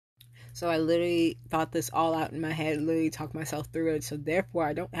So I literally thought this all out in my head, literally talked myself through it. So therefore,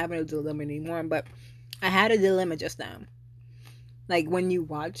 I don't have a dilemma anymore. But I had a dilemma just now. Like when you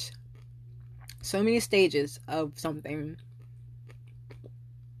watch so many stages of something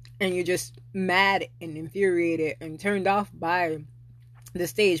and you're just mad and infuriated and turned off by the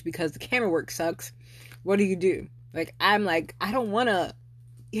stage because the camera work sucks, what do? Like, I'm like, I don't want to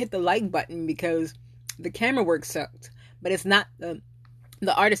hit the like button because the camera work sucked. But it's not the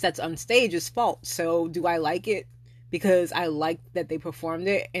artist that's on stage's fault. So do I like it because I like that they performed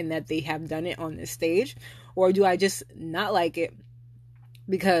it and that they have done it on this stage? Or do I just not like it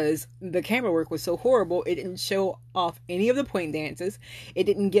because the camera work was so horrible? It didn't show off any of the point dances. It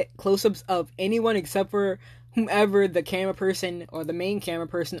didn't get close-ups of anyone except for whomever the camera person or the main camera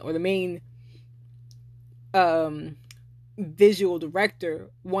person or the main visual director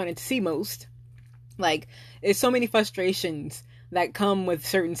wanted to see most. Like, there's so many frustrations that come with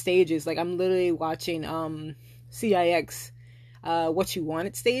certain stages. Like, I'm literally watching CIX What You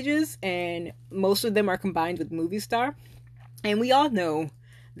Wanted stages, and most of them are combined with Movie Star. And we all know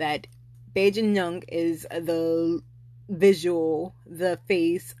that Bae-jin Young is the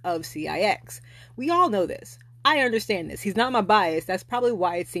face of CIX. We all know this. I understand this. He's not my bias. That's probably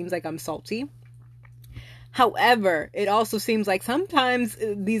why it seems like I'm salty. However, it also seems like sometimes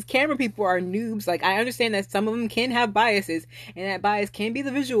these camera people are noobs. Like, I understand that some of them can have biases, and that bias can be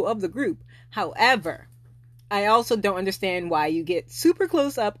the visual of the group. However, I also don't understand why you get super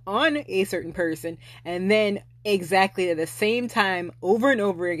close up on a certain person, and then exactly at the same time, over and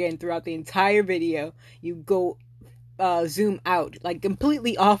over again throughout the entire video, you go zoom out, like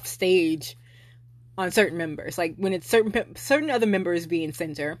completely off stage on certain members. Like, when it's certain other members being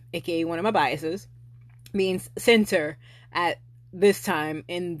center, aka one of my biases, being center at this time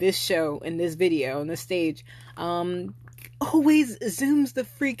in this show, in this video, on this stage, always zooms the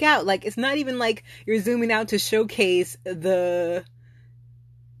freak out. Like, it's not even like you're zooming out to showcase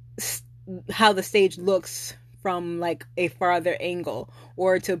how the stage looks from like a farther angle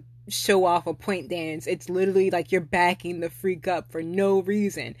or to show off a point dance. It's literally like you're backing the freak up for no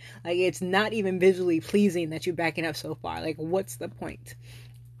reason. Like, it's not even visually pleasing that you're backing up so far. Like, what's the point?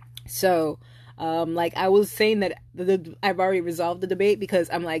 So like I was saying that I've already resolved the debate,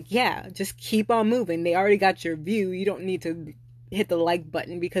 because I'm like, yeah, just keep on moving. They already got your view. You don't need to hit the like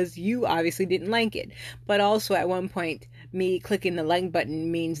button because you obviously didn't like it. But also at one point, me clicking the like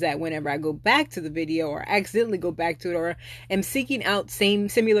button means that whenever I go back to the video or accidentally go back to it or am seeking out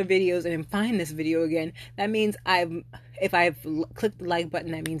similar videos and find this video again, that means if I've clicked the like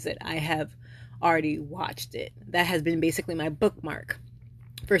button, that means that I have already watched it. That has been basically my bookmark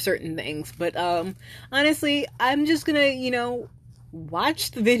for certain things. But honestly, I'm just gonna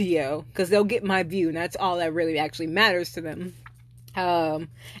watch the video because they'll get my view, and that's all that really actually matters to them. And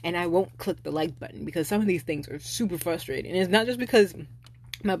I won't click the like button because some of these things are super frustrating. And it's not just because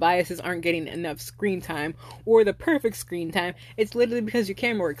my biases aren't getting enough screen time or the perfect screen time. It's literally because your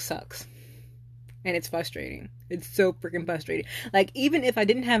camera work sucks. And it's frustrating. It's so freaking frustrating. Like, even if I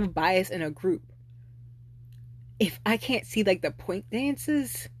didn't have a bias in a group, if I can't see like the point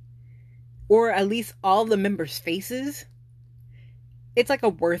dances or at least all the members' faces, it's like a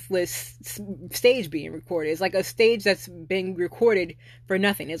worthless stage being recorded. It's like a stage that's being recorded for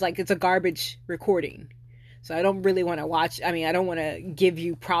nothing. It's like it's a garbage recording. So I don't really want to watch. I mean, I don't want to give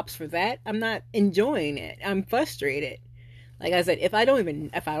you props for that. I'm not enjoying it. I'm frustrated. Like I said, if I don't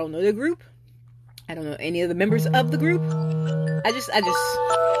know the group, I don't know any of the members of the group, I'm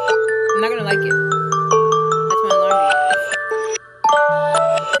not gonna like it. That's my alarm,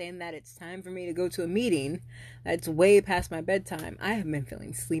 guys. Saying that it's time for me to go to a meeting that's way past my bedtime. I have been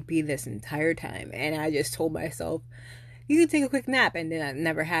feeling sleepy this entire time, and I just told myself, you can take a quick nap, and then that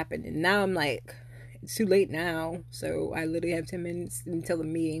never happened. And now I'm like, it's too late now, so I literally have 10 minutes until the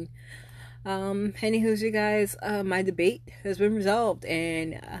meeting. Anywho, you guys, my debate has been resolved,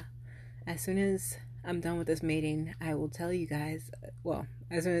 and as soon as I'm done with this meeting, I will tell you guys. Well,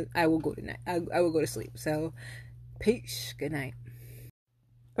 as soon as I will go to I will go to sleep. So, peace. Good night.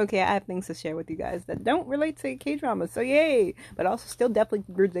 Okay, I have things to share with you guys that don't relate to K-drama, so yay! But also still definitely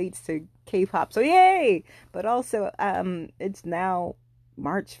relates to K-pop, so yay! But also, it's now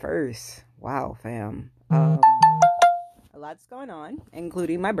March 1st. Wow, fam. A lot's going on,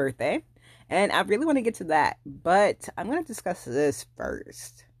 including my birthday, and I really want to get to that, but I'm going to discuss this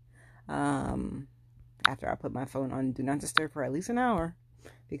first. After I put my phone on Do Not Disturb for at least an hour,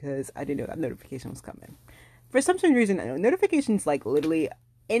 because I didn't know that notification was coming. For some strange reason, notifications like literally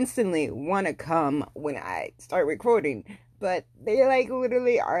instantly want to come when I start recording, but they like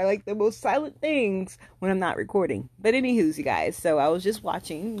literally are like the most silent things when I'm not recording. But anywho's, you guys, so I was just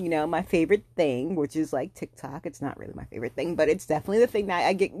watching, my favorite thing, which is like TikTok. It's not really my favorite thing, but it's definitely the thing that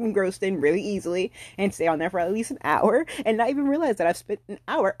I get engrossed in really easily and stay on there for at least an hour and not even realize that I've spent an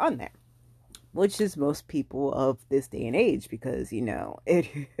hour on there, which is most people of this day and age, because it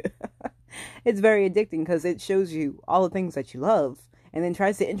it's very addicting because it shows you all the things that you love and then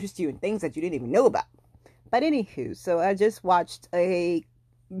tries to interest you in things that you didn't even know about. But anywho, so I just watched a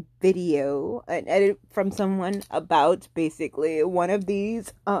video, an edit from someone about basically one of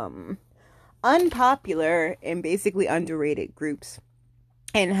these unpopular and basically underrated groups,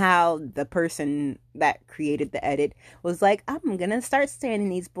 and how the person that created the edit was like, I'm gonna start standing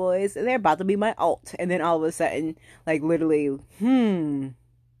these boys, they're about to be my alt. And then all of a sudden, like literally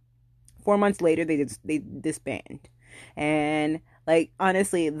 4 months later, they disbanded. And like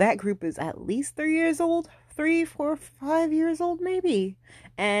honestly, that group is at least 3 years old, 3, 4, 5 years old maybe.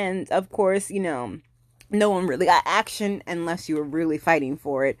 And of course, no one really got action unless you were really fighting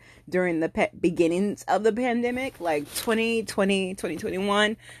for it during the beginnings of the pandemic, like 2020,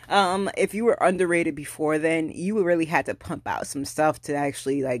 2021. If you were underrated before then, you really had to pump out some stuff to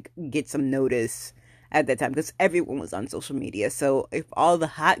actually like get some notice at that time, because everyone was on social media. So if all the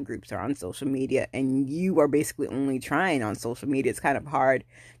hot groups are on social media and you are basically only trying on social media, it's kind of hard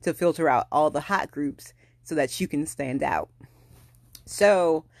to filter out all the hot groups so that you can stand out.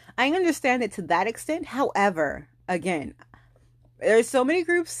 So I understand it to that extent. However, again, there's so many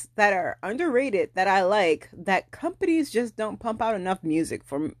groups that are underrated that I like, that companies just don't pump out enough music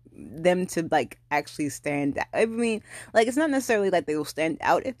for them to like actually stand out. I mean, like, it's not necessarily like they will stand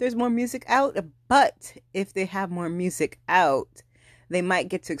out if there's more music out, but if they have more music out, they might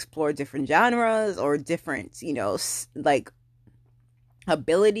get to explore different genres or different, like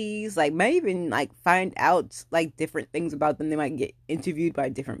abilities, like might even like find out like different things about them. They might get interviewed by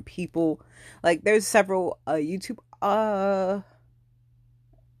different people. Like there's several YouTube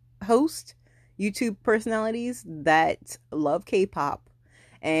YouTube personalities that love K-pop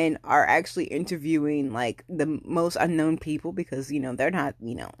and are actually interviewing like the most unknown people, because they're not,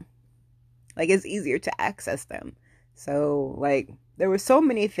 like it's easier to access them. So like there were so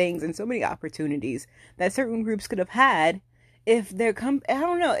many things and so many opportunities that certain groups could have had if their I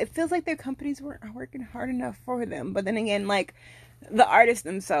don't know, it feels like their companies weren't working hard enough for them. But then again, like the artists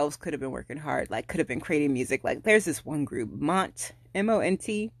themselves could have been working hard, like could have been creating music. Like there's this one group, Mont,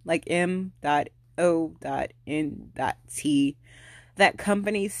 M-O-N-T, like M.O.N.T. That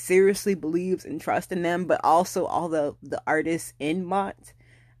company seriously believes and trusts in them, but also all the artists in Mont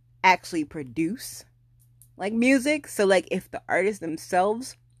actually produce like music. So like if the artists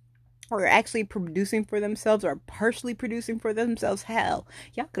themselves or actually producing for themselves or partially producing for themselves, heck,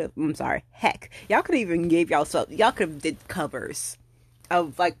 y'all could have even y'all could have did covers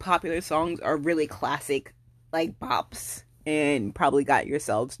of like popular songs or really classic like bops and probably got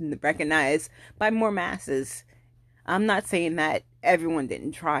yourselves recognized by more masses. I'm not saying that everyone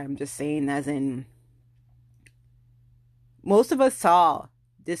didn't try. I'm just saying as in most of us saw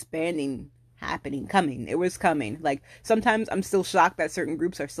disbanding coming. It was coming. Like sometimes I'm still shocked that certain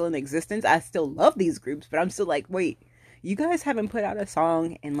groups are still in existence. I still love these groups, but I'm still like, wait, you guys haven't put out a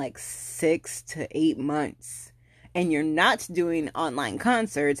song in like 6 to 8 months, and you're not doing online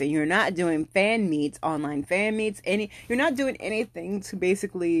concerts, and you're not doing online fan meets, you're not doing anything to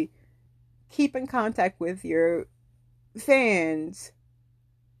basically keep in contact with your fans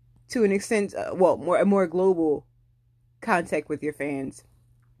to an extent, more global contact with your fans.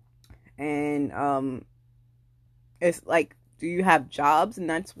 And it's like, do you have jobs and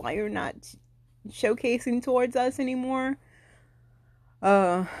that's why you're not showcasing towards us anymore?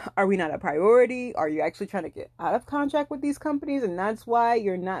 Are we not a priority? Are you actually trying to get out of contract with these companies and that's why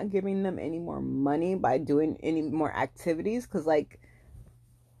you're not giving them any more money by doing any more activities? Because like,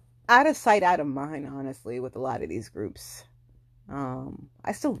 out of sight, out of mind, honestly, with a lot of these groups.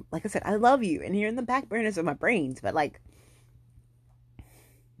 I still, like I said, I love you and you're in the back burners of my brains, but like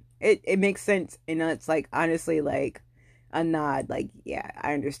it makes sense. And it's like, honestly, like a nod, like, yeah,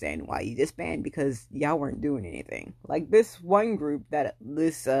 I understand why you disbanded, because y'all weren't doing anything. Like this one group that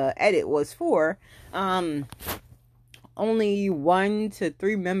this edit was for, only 1 to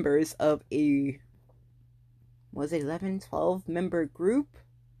 3 members of a, was it 11, 12 member group,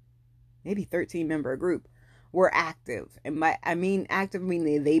 maybe 13 member group, were active. And by active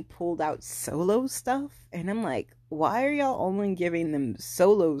meaning they pulled out solo stuff. And I'm like, why are y'all only giving them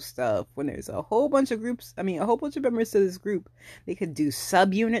solo stuff when there's a whole bunch of groups? I mean, a whole bunch of members to this group. They could do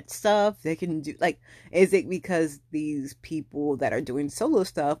subunit stuff. They can do, like, is it because these people that are doing solo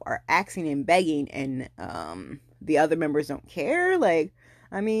stuff are asking and begging and the other members don't care. Like,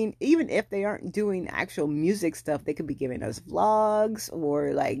 I mean, even if they aren't doing actual music stuff, they could be giving us vlogs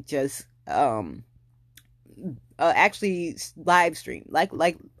or like just actually live stream,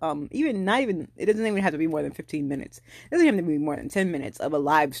 even not even, it doesn't even have to be more than 15 minutes, it doesn't have to be more than 10 minutes of a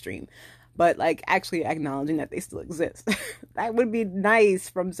live stream, but like actually acknowledging that they still exist. That would be nice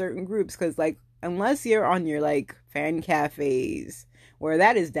from certain groups, because like unless you're on your like fan cafes, where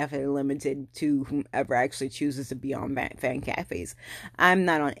that is definitely limited to whomever actually chooses to be on fan cafes. I'm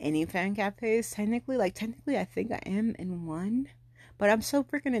not on any fan cafes technically. I think I am in one, but I'm so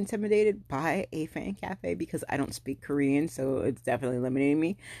freaking intimidated by a fan cafe because I don't speak Korean, so it's definitely limiting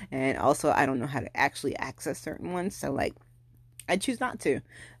me. And also, I don't know how to actually access certain ones, so like, I choose not to.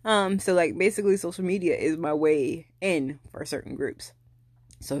 So like, basically, social media is my way in for certain groups.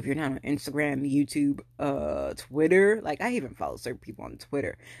 So if you're not on Instagram, YouTube, Twitter, like I even follow certain people on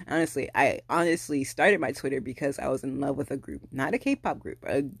Twitter. I honestly started my Twitter because I was in love with a group, not a K-pop group,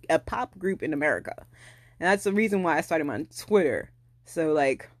 a pop group in America. And that's the reason why I started my Twitter. So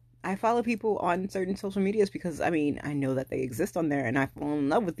like, I follow people on certain social medias because I mean, I know that they exist on there and I fall in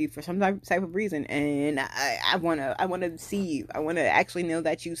love with you for some type of reason. And I want to see you. I want to actually know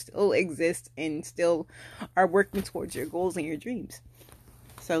that you still exist and still are working towards your goals and your dreams.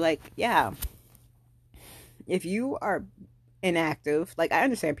 So like, yeah, if you are inactive, like I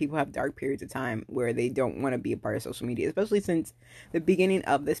understand people have dark periods of time where they don't want to be a part of social media, especially since the beginning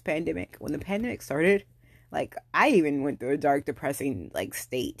of this pandemic. When the pandemic started, like I even went through a dark, depressing like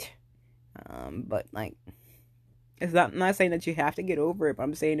state. But like, it's not, I'm not saying that you have to get over it, but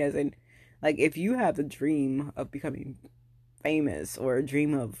I'm saying as in, like, if you have the dream of becoming famous or a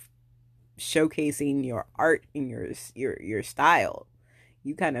dream of showcasing your art and your style,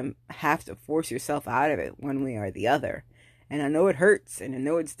 you kind of have to force yourself out of it one way or the other. And I know it hurts and I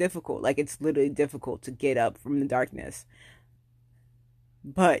know it's difficult. Like, it's literally difficult to get up from the darkness.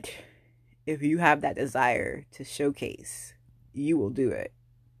 But if you have that desire to showcase, you will do it.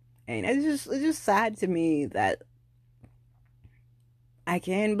 And it's just sad to me that I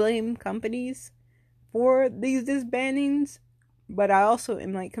can blame companies for these disbandings, but I also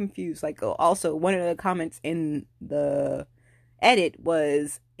am like confused. Like, also one of the comments in the edit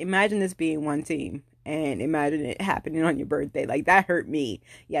was, imagine this being one team and imagine it happening on your birthday. Like, that hurt me.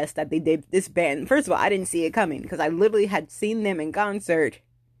 Yes, that they did this band. First of all, I didn't see it coming because I literally had seen them in concert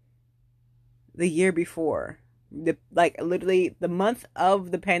the year before. Literally the month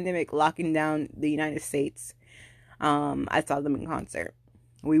of the pandemic locking down the United States. I saw them in concert.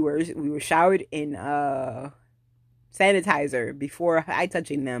 We were showered in sanitizer before eye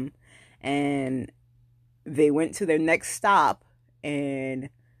touching them, and they went to their next stop and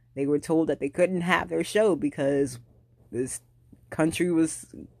they were told that they couldn't have their show because this country was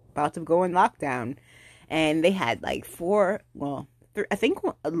about to go in lockdown. And they had like I think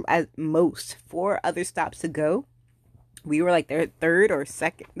at most 4 other stops to go. We were like their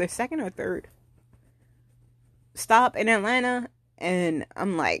second or third stop in Atlanta. And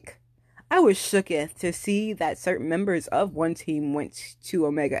I'm like, I was shooketh to see that certain members of one team went to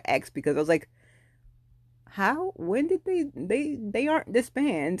Omega X, because I was like, when did they aren't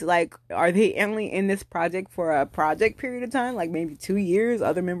disbanded? Like, are they only in this project for a project period of time, like maybe 2 years?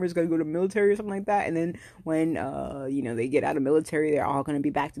 Other members gonna go to military or something like that, and then when they get out of military, they're all gonna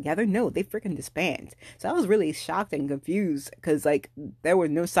be back together? No, they freaking disband. So I was really shocked and confused, because like there were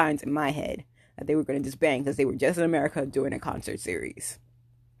no signs in my head that they were gonna disband, because they were just in America doing a concert series.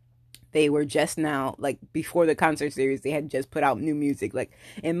 They were just now, like, before the concert series, they had just put out new music. Like,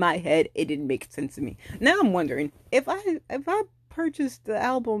 in my head, it didn't make sense to me. Now I'm wondering, if I purchased the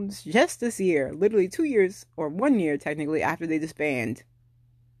albums just this year, literally 2 years, or 1 year technically, after they disband,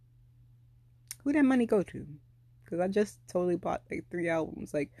 who'd that money go to? Because I just totally bought like 3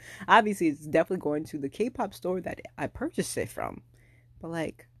 albums. Like, obviously it's definitely going to the K-pop store that I purchased it from. But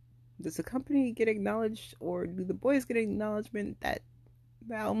like, does the company get acknowledged, or do the boys get acknowledgement that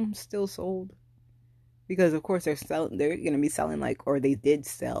the album's still sold? Because of course they're gonna be selling, like, or they did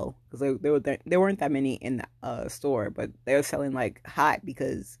sell, because there weren't that many in the store, but they're selling like hot,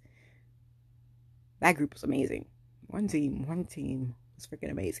 because that group was amazing. One team was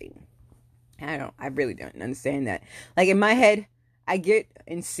freaking amazing. I really don't understand that. Like, in my head, I get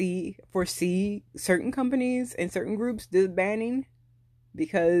and foresee certain companies and certain groups disbanding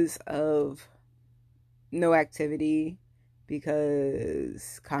because of no activity,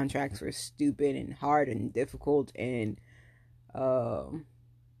 because contracts were stupid and hard and difficult, and the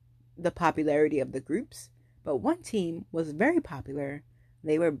popularity of the groups. But one team was very popular.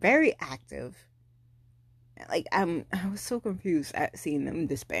 They were very active. Like, I was so confused at seeing them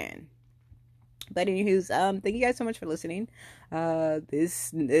disband. But anywho's, thank you guys so much for listening.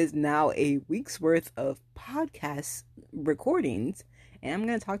 This is now a week's worth of podcast recordings, and I'm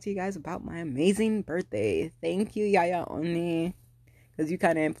gonna talk to you guys about my amazing birthday. Thank you, Yaya Oni, because you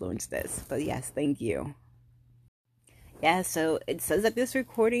kind of influenced this. But yes, thank you. Yeah, so it says that this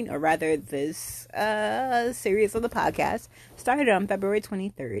recording, or rather this series of the podcast, started on February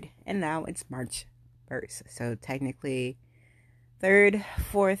 23rd, and now it's March 1st. So technically, 3rd,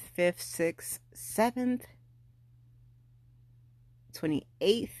 4th, 5th, 6th, 7th,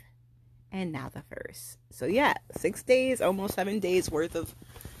 28th, and now the 1st. So yeah, 6 days, almost 7 days worth of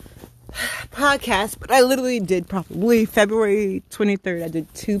podcast. But I literally did probably February 23rd. I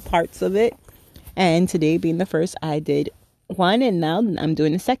did 2 parts of it. And today being the 1st, I did 1, and now I'm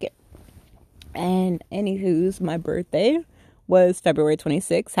doing the 2nd. And anywho's, my birthday was February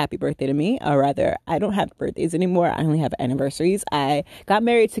 26th. Happy birthday to me. Or rather, I don't have birthdays anymore. I only have anniversaries. I got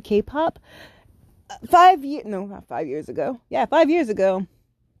married to K-pop 5 years, no, not 5 years ago. Yeah, 5 years ago.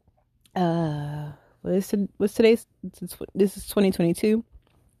 What's today's, this is 2022.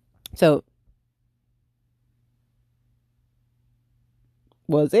 So,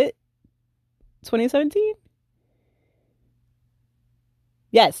 was it 2017?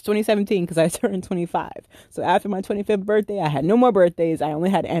 Yes, 2017, because I turned 25. So after my 25th birthday, I had no more birthdays. I only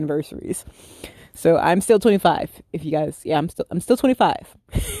had anniversaries. So I'm still 25. If you guys, yeah, I'm still 25.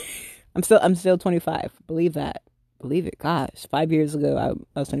 I'm still 25. Believe that. Believe it. Gosh, 5 years ago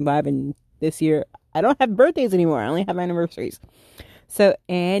I was 25, and this year I don't have birthdays anymore. I only have anniversaries. So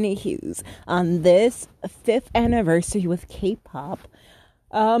anywho's, on this 5th anniversary with K-pop,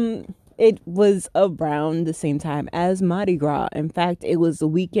 it was around the same time as Mardi Gras. In fact, it was the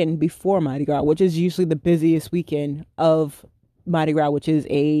weekend before Mardi Gras, which is usually the busiest weekend of Mardi Gras, which is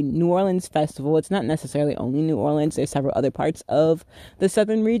a New Orleans festival. It's not necessarily only New Orleans. There's several other parts of the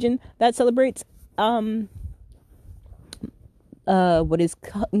southern region that celebrates what is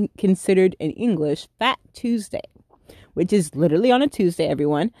considered in English Fat Tuesday, which is literally on a Tuesday,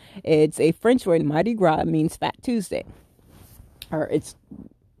 everyone. It's a French word. Mardi Gras means Fat Tuesday. Or it's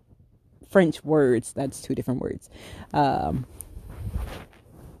French words. That's 2 different words.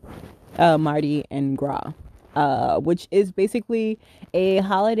 Mardi and Gras, which is basically a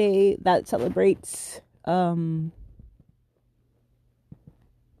holiday that celebrates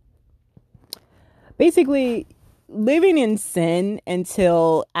basically living in sin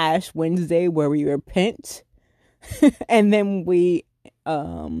until Ash Wednesday, where we repent, and then we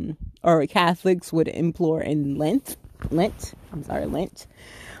or Catholics would implore in Lent,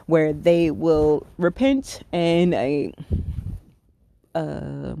 where they will repent and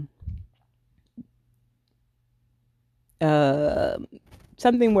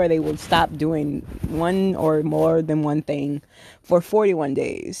something where they will stop doing one or more than one thing for 41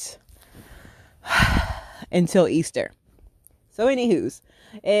 days until Easter. So anywho's,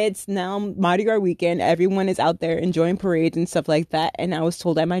 it's now Mardi Gras weekend. Everyone is out there enjoying parades and stuff like that. And I was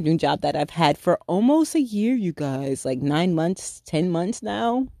told at my new job that I've had for almost a year, you guys, like 9 months, 10 months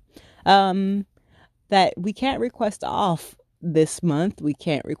now, that we can't request off this month. We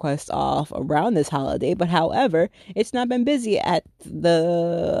can't request off around this holiday. But however, it's not been busy at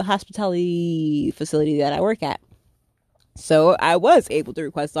the hospitality facility that I work at. So I was able to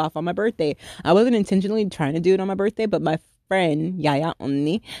request off on my birthday. I wasn't intentionally trying to do it on my birthday, but my friend Yaya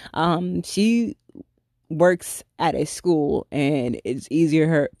Oni, she works at a school, and it's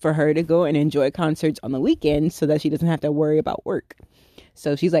easier for her to go and enjoy concerts on the weekend so that she doesn't have to worry about work.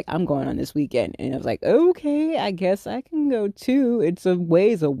 So she's like, I'm going on this weekend. And I was like, okay, I guess I can go too. It's a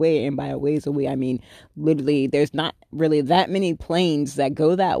ways away. And by a ways away, I mean, literally, there's not really that many planes that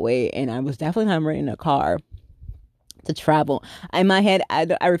go that way. And I was definitely not renting a car to travel. In my head,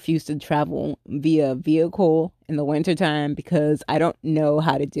 I refuse to travel via vehicle in the wintertime because I don't know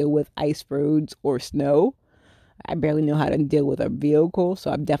how to deal with ice roads or snow. I barely know how to deal with a vehicle, so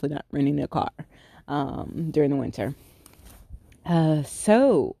I'm definitely not renting a car during the winter.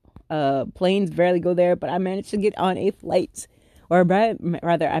 So planes barely go there, but I managed to get on a flight, or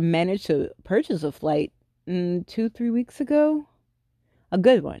rather, I managed to purchase a flight 2-3 weeks ago, a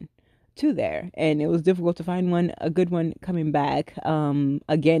good one, to there, and it was difficult to find a good one coming back.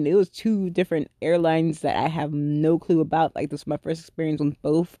 Again, it was 2 different airlines that I have no clue about. Like, this was my first experience with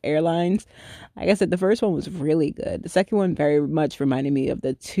both airlines. Like I said, the first one was really good. The second one very much reminded me of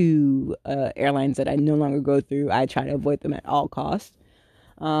the 2 airlines that I no longer go through. I try to avoid them at all costs.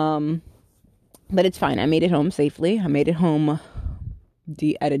 But it's fine. I made it home safely. I made it home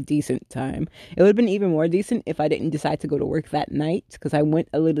at a decent time. It would have been even more decent if I didn't decide to go to work that night, because I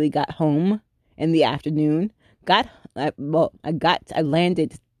literally got home in the afternoon. I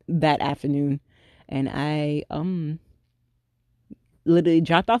landed that afternoon and I literally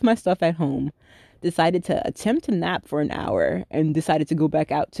dropped off my stuff at home, decided to attempt to nap for an hour, and decided to go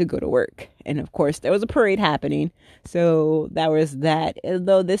back out to go to work. And of course, there was a parade happening, so that was that.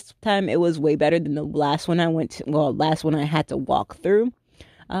 Though this time it was way better than the last one I went to. Well, last one I had to walk through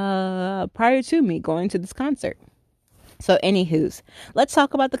prior to me going to this concert. So, anywho's, let's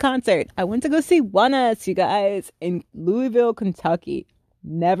talk about the concert. I went to go see Oneus, you guys, in Louisville, Kentucky.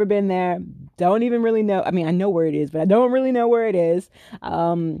 Never been there. Don't even really know. I mean, I know where it is, but I don't really know where it is.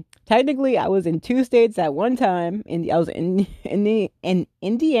 Technically, I was in 2 states at one time. I was in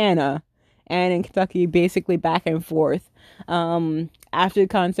Indiana and in Kentucky, basically back and forth. After the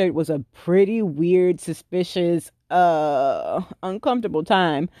concert was a pretty weird, suspicious, uncomfortable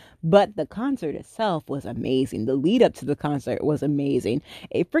time, but the concert itself was amazing. The lead up to the concert was amazing.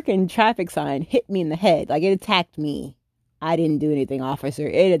 A freaking traffic sign hit me in the head. Like, it attacked me. I didn't do anything, officer.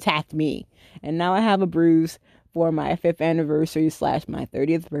 It attacked me. And now I have a bruise for my 5th anniversary / my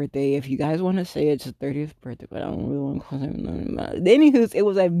 30th birthday. If you guys want to say it's a 30th birthday, but I don't really want to call it. Anywho, it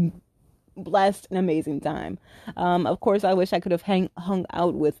was a blessed and amazing time. Of course, I wish I could have hung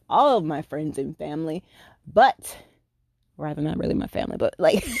out with all of my friends and family, but rather not really my family, but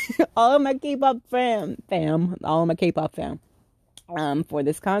like all of my K-pop all of my K-pop fam. For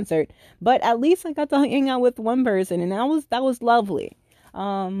this concert, but at least I got to hang out with one person, and that was lovely.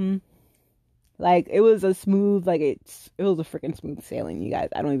 Like, it was a smooth, like, it was a freaking smooth sailing, you guys.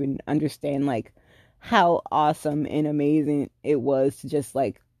 I don't even understand like how awesome and amazing it was to just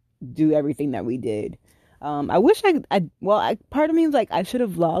like do everything that we did. I wish part of me was like, I should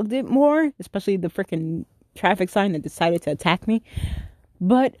have vlogged it more, especially the freaking traffic sign that decided to attack me.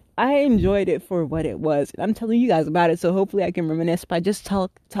 But I enjoyed it for what it was. I'm telling you guys about it, so hopefully I can reminisce by just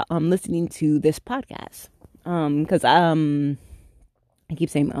listening to this podcast. Because I keep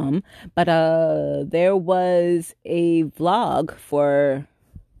saying but there was a vlog for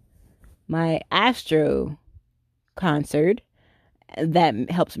my Astro concert that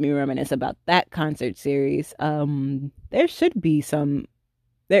helps me reminisce about that concert series. There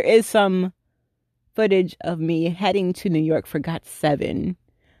is some footage of me heading to New York for GOT7.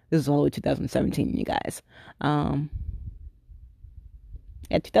 This is all the way 2017, you guys.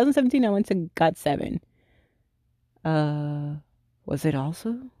 2017 I went to GOT7. Was it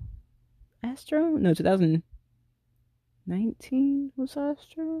also Astro? No, 2019 was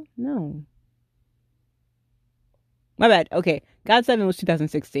Astro? No. My bad. Okay, GOT7 was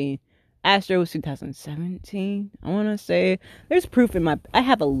 2016. Astro was 2017. I want to say there's proof I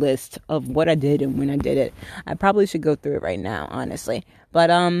have a list of what I did and when I did it. I probably should go through it right now, honestly.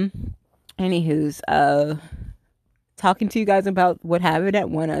 But, anywho's, talking to you guys about what happened at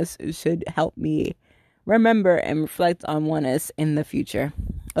Oneus should help me remember and reflect on Oneus in the future.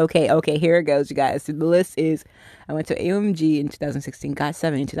 Okay, here it goes, you guys. So the list is, I went to AOMG in 2016,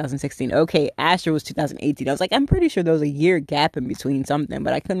 GOT7 in 2016. Okay, Astro was 2018. I was like, I'm pretty sure there was a year gap in between something,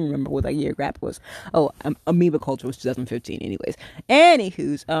 but I couldn't remember what that year gap was. Oh, Amoeba Culture was 2015 anyways.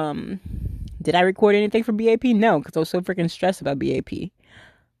 Anywho's, did I record anything for BAP? No, because I was so freaking stressed about BAP.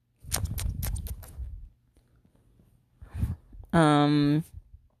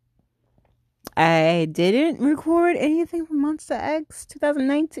 I didn't record anything from Monster X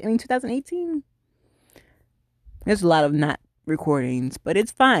 2018. There's a lot of not recordings, but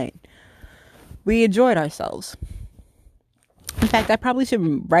it's fine. We enjoyed ourselves. In fact, I probably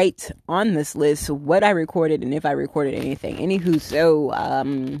should write on this list what I recorded and if I recorded anything. Anywho, so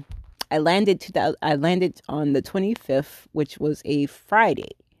I landed on the 25th, which was a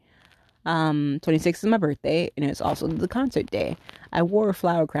Friday. 26th is my birthday, and it's also the concert day. I wore a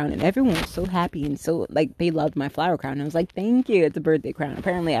flower crown, and everyone was so happy and so, like, they loved my flower crown. I was like, thank you, it's a birthday crown.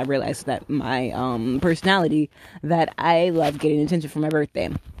 Apparently, I realized that my personality, that I love getting attention for my birthday.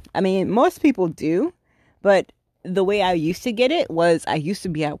 I mean, most people do, but the way I used to get it was I used to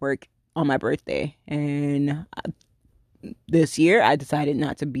be at work on my birthday, and this year I decided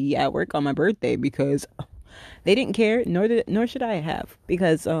not to be at work on my birthday because they didn't care, nor should I have,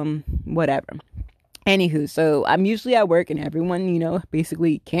 because whatever. Anywho, so I'm usually at work and everyone,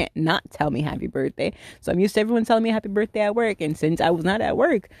 basically can't not tell me happy birthday. So I'm used to everyone telling me happy birthday at work. And since I was not at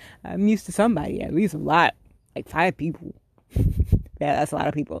work, I'm used to somebody, at least a lot, like 5 people. Yeah, that's a lot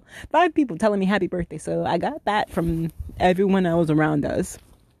of people. 5 people telling me happy birthday. So I got that from everyone that was around us.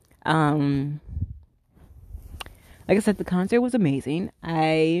 Like I said, the concert was amazing.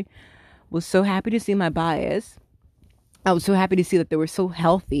 I was so happy to see my bias. I was so happy to see that they were so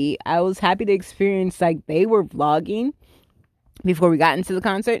healthy. I was happy to experience, like, they were vlogging before we got into the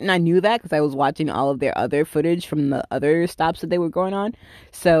concert, and I knew that because I was watching all of their other footage from the other stops that they were going on.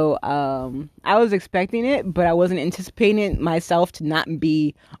 So I was expecting it, but I wasn't anticipating it myself to not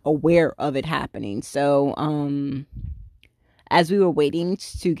be aware of it happening. So as we were waiting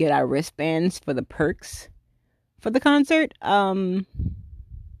to get our wristbands for the perks for the concert,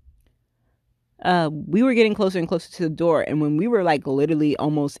 we were getting closer and closer to the door, and when we were like literally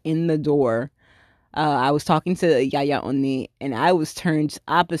almost in the door, I was talking to Yaya Oni, and I was turned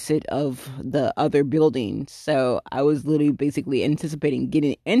opposite of the other building. So I was literally basically anticipating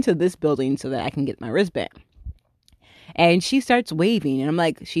getting into this building so that I can get my wristband. And she starts waving, and I'm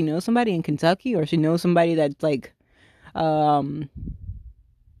like, she knows somebody in Kentucky, or she knows somebody that's like,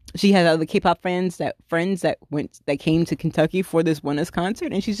 she has other K-pop friends that came to Kentucky for this Oneus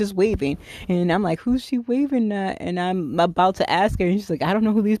concert, and she's just waving, and I'm like, who's she waving at? And I'm about to ask her, and she's like, I don't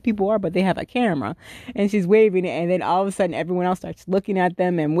know who these people are, but they have a camera, and she's waving, and then all of a sudden everyone else starts looking at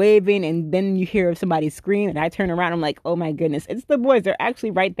them and waving, and then you hear somebody scream, and I turn around, I'm like, oh my goodness, it's the boys. They're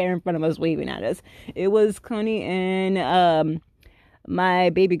actually right there in front of us waving at us. It was Connie and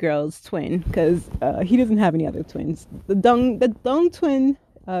my baby girl's twin, because he doesn't have any other twins. The Dong twin,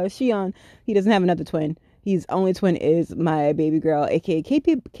 Shion, he doesn't have another twin. His only twin is my baby girl, aka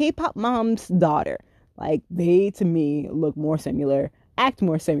K-pop mom's daughter. Like, they to me look more similar, act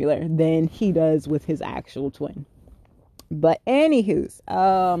more similar than he does with his actual twin. But anywho's,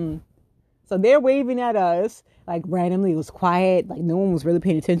 so they're waving at us like randomly. It was quiet, like no one was really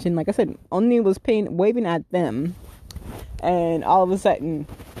paying attention. Like I said, only was waving at them, and all of a sudden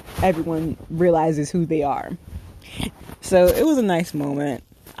everyone realizes who they are. So it was a nice moment.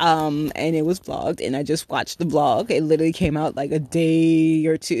 And it was vlogged, and I just watched the vlog. It literally came out like a day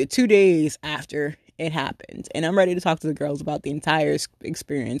or 2 days after it happened, and I'm ready to talk to the girls about the entire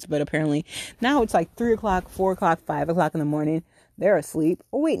experience. But apparently now it's like 3 o'clock, 4 o'clock, 5 o'clock in the morning. They're asleep.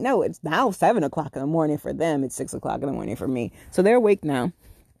 Oh wait, no, it's now 7 o'clock in the morning for them. It's 6 o'clock in the morning for me. So they're awake now.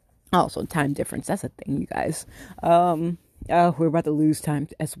 Also, time difference, that's a thing, you guys. We're about to lose time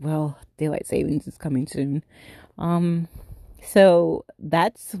as well. Daylight savings is coming soon. So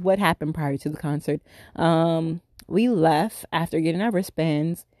that's what happened prior to the concert. We left after getting our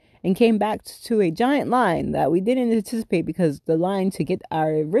wristbands and came back to a giant line that we didn't anticipate, because the line to get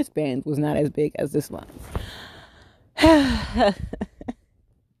our wristbands was not as big as this line.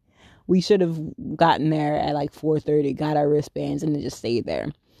 We should have gotten there at like 4:30, got our wristbands, and then just stayed there.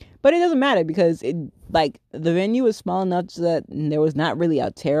 But it doesn't matter, because the venue was small enough so that there was not really a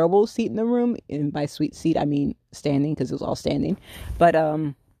terrible seat in the room. And by sweet seat, I mean standing, because it was all standing. But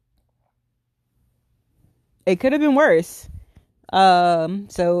it could have been worse.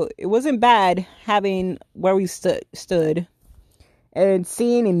 So it wasn't bad having where we stood and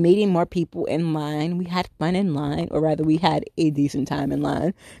seeing and meeting more people in line. We had fun in line, or rather we had a decent time in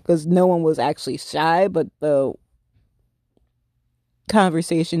line, because no one was actually shy, but the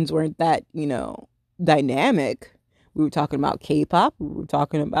conversations weren't that, dynamic. We were talking about K-pop. We were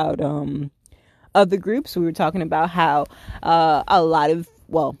talking about other groups. We were talking about how a lot of,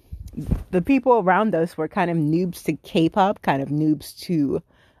 the people around us were kind of noobs to K-pop, kind of noobs to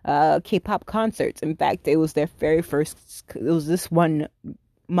K-pop concerts. In fact, it was this one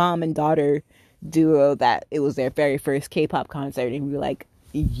mom and daughter duo that it was their very first K-pop concert, and we were like,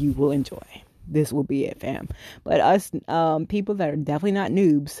 you will enjoy. This will be it, fam. But us, people that are definitely not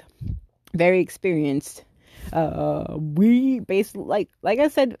noobs, very experienced, we basically, like I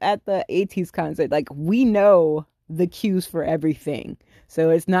said at the ATEEZ concert, like, we know the cues for everything. So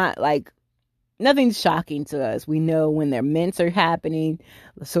it's not like, nothing's shocking to us. We know when their mints are happening.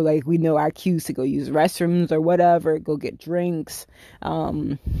 So like, we know our cues to go use restrooms or whatever, go get drinks,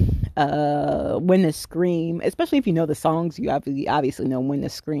 when to scream, especially if you know the songs, you obviously know when to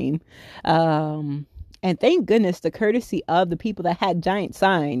scream. And thank goodness the courtesy of the people that had giant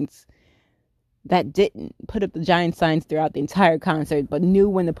signs that didn't put up the giant signs throughout the entire concert, but knew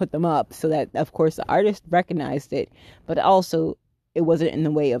when to put them up, so that of course the artist recognized it, but also it wasn't in the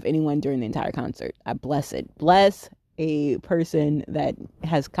way of anyone during the entire concert. I bless it. Bless a person that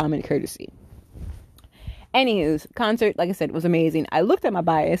has common courtesy. Anywho's, concert, like I said, was amazing. I looked at my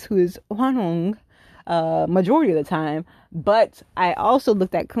bias, who is Hwanhong, majority of the time, but I also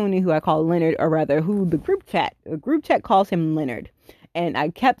looked at Cooney, who I call Leonard, or rather, who the group chat calls him Leonard. And I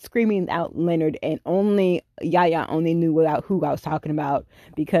kept screaming out Leonard, and only Yaya only knew who I was talking about,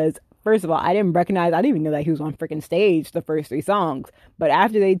 because first of all, I didn't even know that he was on freaking stage the first 3 songs. But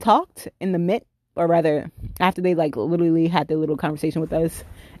after they talked in the mid, or rather, after they like literally had their little conversation with us,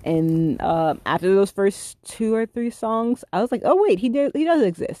 and after those first 2 or 3 songs, I was like, oh wait, he does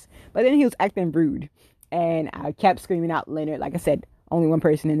exist. But then he was acting rude, and I kept screaming out Leonard. Like I said, only one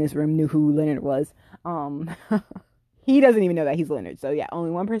person in this room knew who Leonard was. He doesn't even know that he's Leonard. So yeah,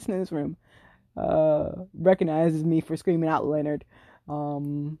 only one person in this room recognizes me for screaming out Leonard.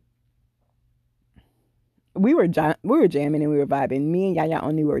 We were jamming and we were vibing. Me and Yaya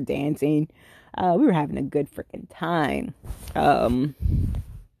only were dancing. We were having a good freaking time.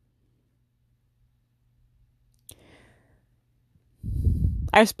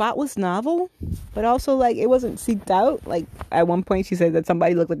 Our spot was novel, but also like it wasn't seeked out. Like at one point she said that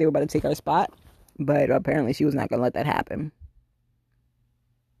somebody looked like they were about to take our spot, but apparently she was not gonna let that happen.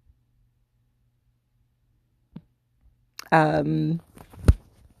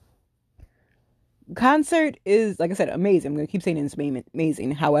 Concert is, like I said, amazing. I'm gonna keep saying it's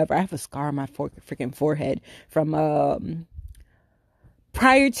amazing. However, I have a scar on my freaking forehead from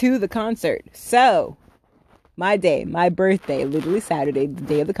prior to the concert. So my birthday, literally Saturday, the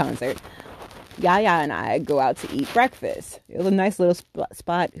day of the concert, Yaya and I go out to eat breakfast. It was a nice little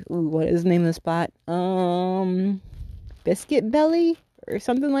spot. Ooh, what is the name of the spot? Biscuit Belly or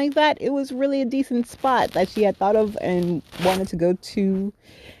something like that. It was really a decent spot that she had thought of and wanted to go to.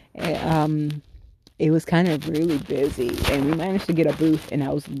 It was kind of really busy, and we managed to get a booth, and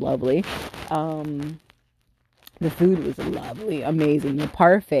that was lovely. The food was lovely, amazing. The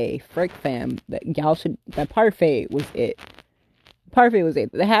parfait, frick fam, the parfait was it. Parfait was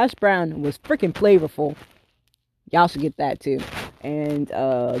it. The hash brown was freaking flavorful. Y'all should get that too. And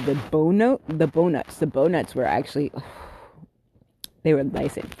the bonuts were actually, they were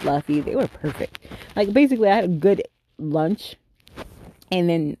nice and fluffy. They were perfect. Like basically, I had a good lunch. And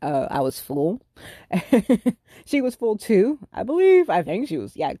then I was full. She was full too, I think she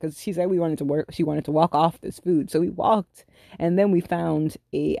was, yeah, because she said she wanted to walk off this food. So we walked, and then we found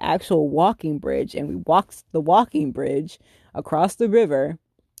a actual walking bridge, and we walked the walking bridge across the river,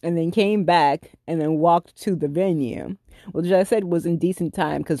 and then came back, and then walked to the venue, which I said was in decent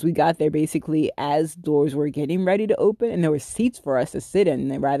time, because we got there basically as doors were getting ready to open, and there were seats for us to sit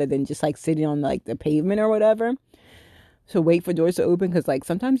in, rather than just like sitting on like the pavement or whatever. So wait for doors to open, because like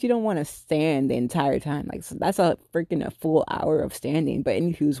sometimes you don't want to stand the entire time. Like so that's a full hour of standing. But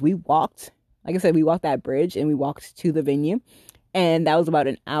anywho's, we walked, like I said, we walked that bridge and we walked to the venue, and that was about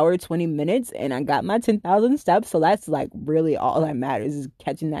an hour 20 minutes, and I got my 10,000 steps. So that's like really all that matters, is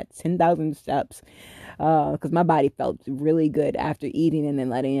catching that 10,000 steps, because my body felt really good after eating and then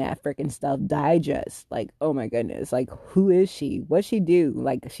letting that freaking stuff digest. Like, oh my goodness, like who is she? What'd she do?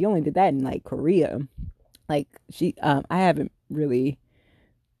 Like she only did that in like Korea. Like I haven't really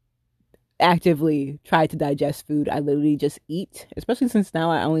actively tried to digest food. I literally just eat, especially since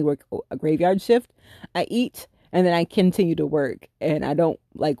now I only work a graveyard shift. I eat and then I continue to work, and I don't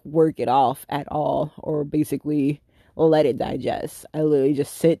like work it off at all, or basically let it digest. I literally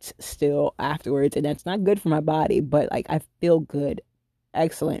just sit still afterwards, and that's not good for my body, but like I feel good,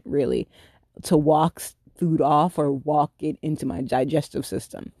 excellent, really, to walk food off or walk it into my digestive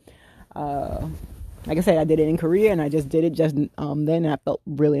system. Like I said, I did it in Korea, and I just did it then, and I felt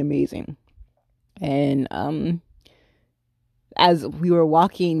really amazing. And as we were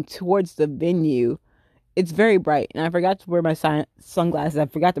walking towards the venue, it's very bright, and I forgot to wear my sunglasses. I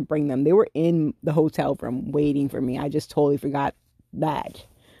forgot to bring them. They were in the hotel room waiting for me. I just totally forgot that.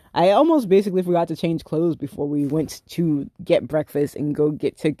 I almost basically forgot to change clothes before we went to get breakfast and go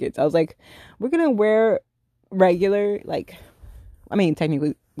get tickets. I was like, we're gonna wear regular, like, I mean,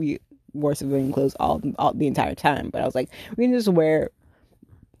 technically we wore civilian clothes all the entire time, but I was like, we can just wear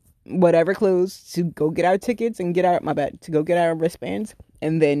whatever clothes to go get our tickets and to go get our wristbands,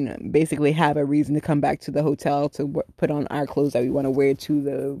 and then basically have a reason to come back to the hotel to put on our clothes that we want to wear to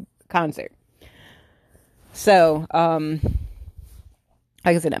the concert. So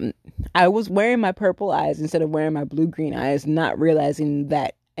like I said, I was wearing my purple eyes instead of wearing my blue-green eyes, not realizing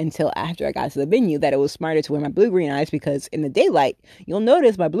that until after I got to the venue that it was smarter to wear my blue-green eyes, because in the daylight you'll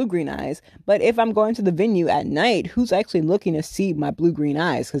notice my blue-green eyes, but if I'm going to the venue at night, who's actually looking to see my blue-green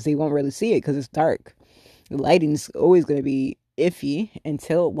eyes? Because they won't really see it because it's dark. The lighting's always going to be iffy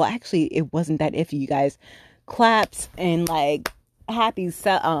until, well, actually it wasn't that iffy, you guys. Claps and like happy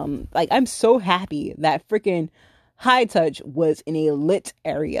like I'm so happy that freaking High Touch was in a lit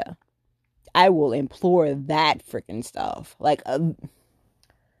area. I will implore that freaking stuff. Like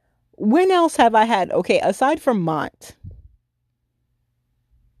when else have I had, okay, aside from Mont,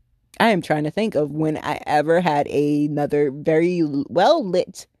 I am trying to think of when I ever had another very well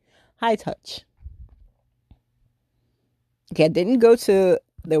lit High Touch. Okay, I didn't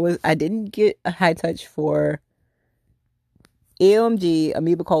get a High Touch for AOMG,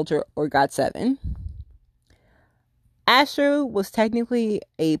 Amoeba Culture, or Got7. Astro was technically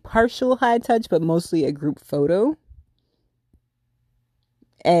a partial high touch, but mostly a group photo.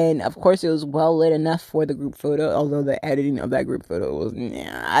 And of course, it was well lit enough for the group photo. Although the editing of that group photo was,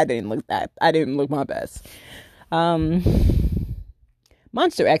 I didn't look my best. Monster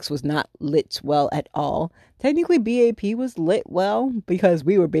X was not lit well at all. Technically, BAP was lit well because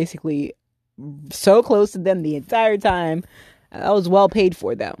we were basically so close to them the entire time. That was well paid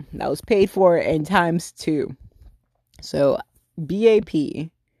for, though. That was paid for in times 2. So, BAP, I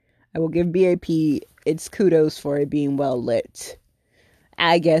will give BAP its kudos for it being well lit.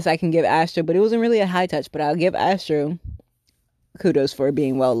 I guess I can give Astro, but it wasn't really a high touch, but I'll give Astro kudos for it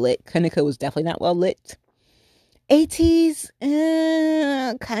being well lit. Kunika was definitely not well lit. ATs,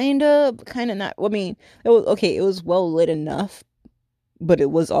 kind of not. I mean, it was okay. It was well lit enough, but it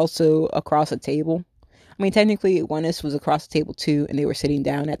was also across a table. I mean, technically, Oneus was across the table too, and they were sitting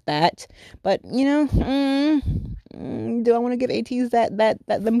down at that. But do I want to give ATs that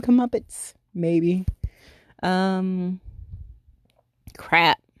them comeuppets? Maybe.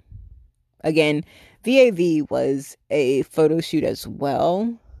 Crap. Again, VAV was a photo shoot as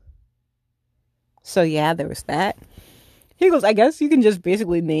well. So yeah, there was that. Here goes. I guess you can just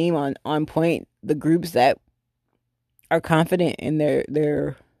basically name on point the groups that are confident in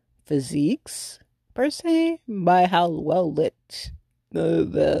their physiques per se by how well lit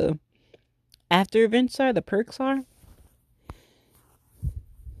the after events are, the perks are.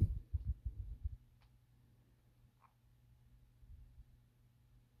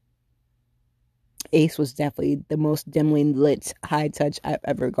 Ace was definitely the most dimly lit high touch I've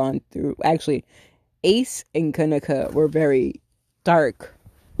ever gone through. Actually, Ace and Kunika were very dark,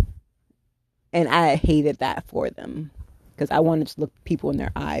 and I hated that for them because I wanted to look people in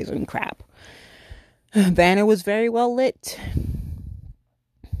their eyes and crap. Vanna was very well lit,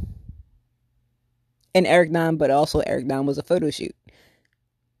 and Eric Nam, but also Eric Nam was a photo shoot.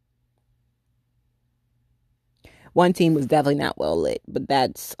 One team was definitely not well lit, but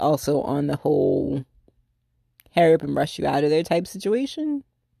that's also on the whole hurry up and rush you out of there type situation.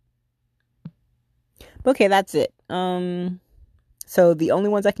 Okay, that's it. So the only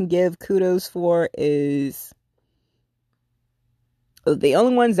ones I can give kudos for is the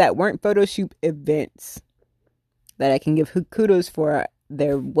only ones that weren't photo shoot events that I can give kudos for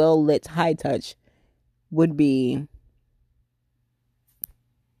their well lit high touch would be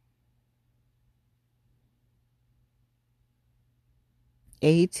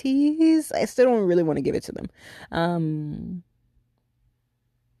ATs. I still don't really want to give it to them.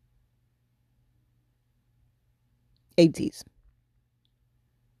 ATs.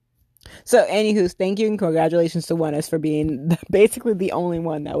 So, anywho, thank you and congratulations to Oneus for being basically the only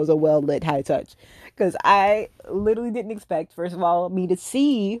one that was a well-lit high touch. Because I literally didn't expect, first of all, me to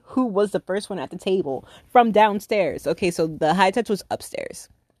see who was the first one at the table from downstairs. Okay, so the high touch was upstairs.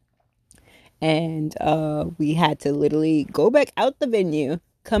 And we had to literally go back out the venue,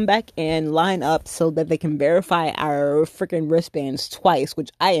 come back and line up so that they can verify our freaking wristbands twice,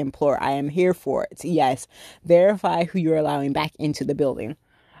 which I implore. I am here for it. Yes, verify who you're allowing back into the building.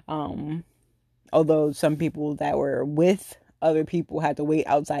 Although some people that were with other people had to wait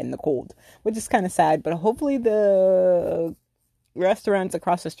outside in the cold, which is kind of sad, but hopefully the restaurants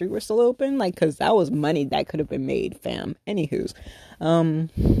across the street were still open, like, because that was money that could have been made, fam. Anywho's,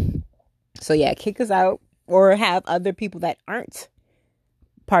 so yeah, kick us out or have other people that aren't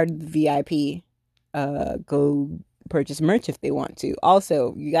part of the VIP go purchase merch if they want to.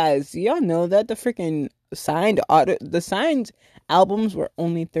 Also, you guys, y'all know that the freaking signed albums were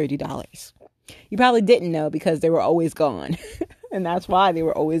only $30. You probably didn't know because they were always gone. And that's why they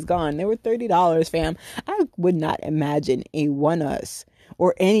were always gone. They were $30, fam. I would not imagine a Oneus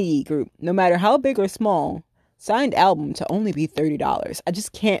or any group, no matter how big or small, signed album to only be $30. I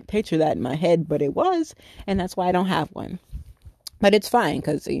just can't picture that in my head, but it was, and that's why I don't have one. But it's fine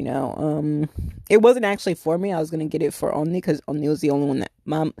because, it wasn't actually for me. I was going to get it for Only because Only was the only one that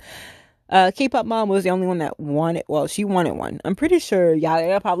K-pop mom was the only one that wanted, well, she wanted one. I'm pretty sure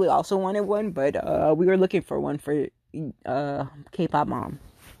Yaya probably also wanted one, but we were looking for one for K-pop mom.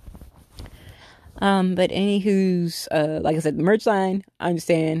 But anywho's, like I said, the merch line, I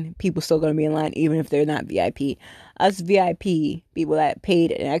understand people still going to be in line even if they're not VIP. Us VIP, people that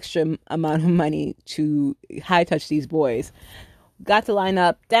paid an extra amount of money to high touch these boys, got to line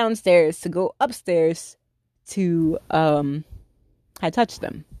up downstairs to go upstairs to high touch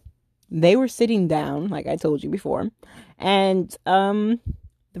them. They were sitting down, like I told you before, and the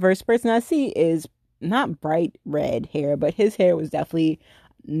first person I see is not bright red hair, but his hair was definitely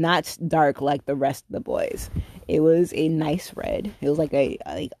not dark like the rest of the boys. It was a nice red. It was like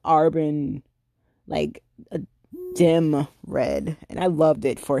a auburn, like a dim red, and I loved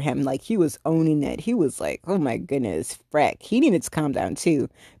it for him. Like, he was owning it. He was like, oh my goodness, Freck. He needed to calm down too.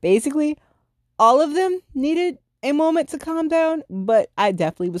 Basically, all of them needed a moment to calm down, but I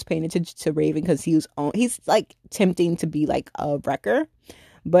definitely was paying attention to Raven because he's like tempting to be like a wrecker.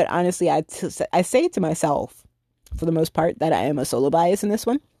 But honestly, I say to myself, for the most part, that I am a solo bias in this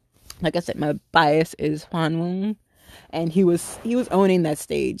one. Like I said, my bias is Hwanwoong, and he was owning that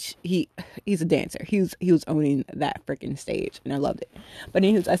stage. He's a dancer. He was owning that freaking stage, and I loved it. But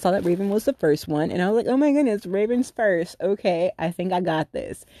anyways, I saw that Raven was the first one, and I was like, oh my goodness, Raven's first. Okay, I think I got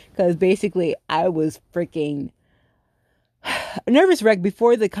this, because basically I was freaking a nervous wreck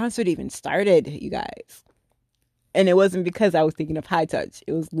before the concert even started, you guys. And it wasn't because I was thinking of High Touch.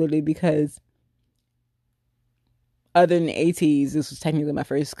 It was literally because, other than ATEEZ, this was technically my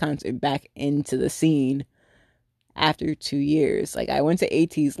first concert back into the scene after 2 years. Like, I went to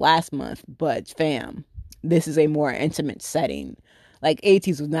ATEEZ last month, but fam, this is a more intimate setting. Like,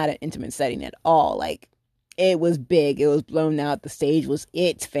 ATEEZ was not an intimate setting at all. Like, it was big. It was blown out. The stage was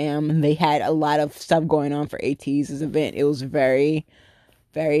it, fam. They had a lot of stuff going on for ATEEZ's event. It was very,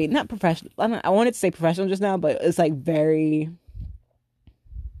 very, not professional. I wanted to say professional just now, but it's like very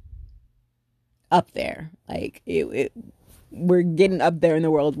up there. Like, we're getting up there in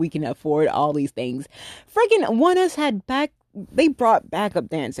the world. We can afford all these things. Freaking Oneus they brought backup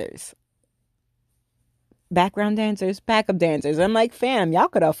dancers. Background dancers, backup dancers. I'm like, fam, y'all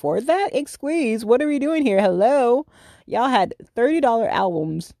could afford that? Squeeze. What are we doing here? Hello? Y'all had $30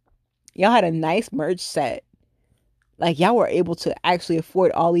 albums. Y'all had a nice merch set. Like, y'all were able to actually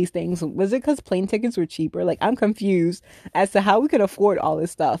afford all these things. Was it because plane tickets were cheaper? Like, I'm confused as to how we could afford all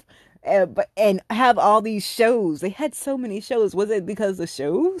this stuff. And have all these shows. They had so many shows. Was it because of the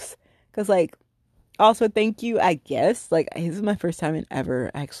shows? Because, like, also, thank you, I guess. Like, this is my first time in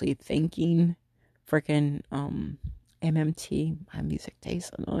ever actually thanking freaking MMT, my music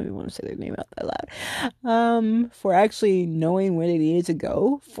taste. I don't even want to say their name out that loud. For actually knowing where they needed to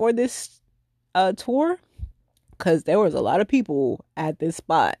go for this tour, because there was a lot of people at this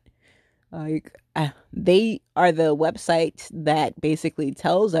spot. Like, they are the website that basically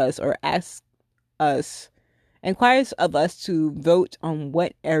tells us or asks us, inquires of us to vote on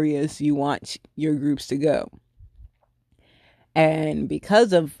what areas you want your groups to go. And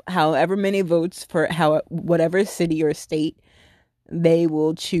because of however many votes for whatever city or state, they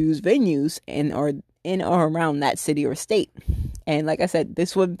will choose venues in or around that city or state. And like I said,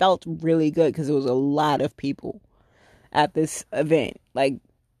 this one felt really good because there was a lot of people at this event. Like,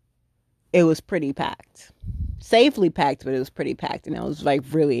 it was pretty packed. Safely packed, but it was pretty packed. And I was like,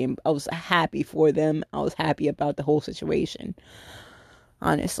 I was happy for them. I was happy about the whole situation.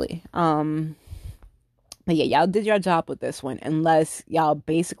 Honestly. But yeah, y'all did your job with this one. Unless y'all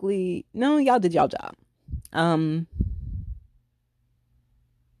y'all did y'all job.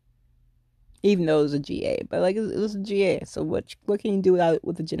 Even though it was a GA. But like, it was a GA. So what can you do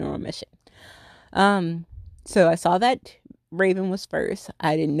with a general admission? So I saw that Raven was first.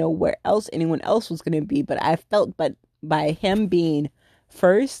 I didn't know where else anyone else was going to be. But I felt, by him being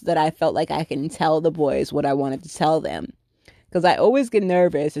first, that I felt like I can tell the boys what I wanted to tell them. Because I always get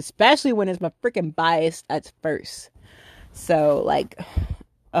nervous, especially when it's my freaking bias that's first. So, like,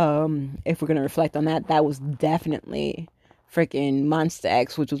 if we're going to reflect on that, that was definitely freaking Monsta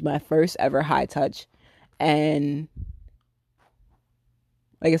X, which was my first ever High Touch. And,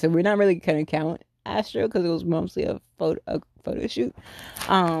 like I said, we're not really going to count Astro because it was mostly a photo shoot.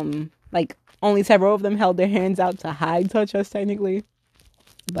 Like, only several of them held their hands out to High Touch us, technically.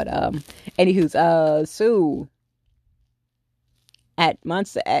 But, anywho's, so at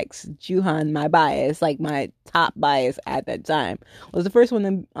Monsta X, Juhan, my bias, like my top bias at that time, was the first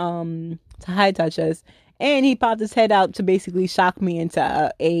one to High Touch us, and he popped his head out to basically shock me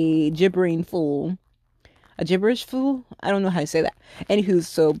into a gibbering fool. A gibberish fool? I don't know how to say that. Anywho,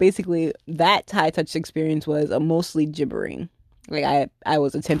 so basically that High Touch experience was mostly gibbering. Like, I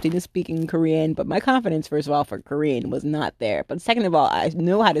was attempting to speak in Korean, but my confidence, first of all, for Korean was not there. But second of all, I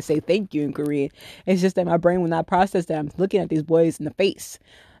know how to say thank you in Korean. It's just that my brain would not process that I'm looking at these boys in the face.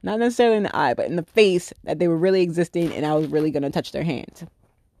 Not necessarily in the eye, but in the face, that they were really existing and I was really going to touch their hands.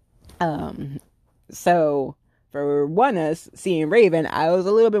 So for Oneus, seeing Raven, I was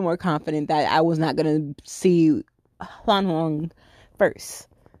a little bit more confident that I was not going to see Hwanwoong first.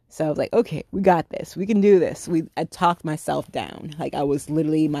 So I was like, okay, we got this. We can do this. I talked myself down. Like, I was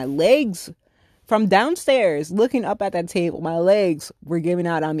literally, my legs from downstairs looking up at that table, my legs were giving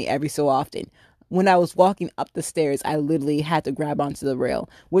out on me every so often. When I was walking up the stairs, I literally had to grab onto the rail,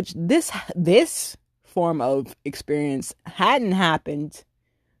 which this form of experience hadn't happened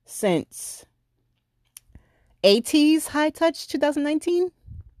since AT's High Touch 2019?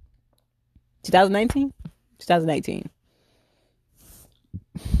 2019? 2019.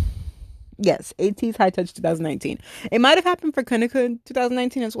 Yes, AT's High Touch 2019. It might have happened for Kunika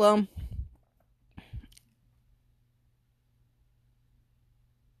 2019 as well.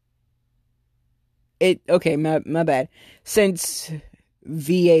 Okay, my bad. Since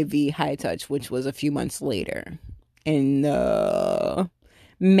VAV High Touch, which was a few months later. In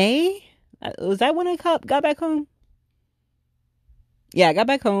May? Was that when I got back home? Yeah, I got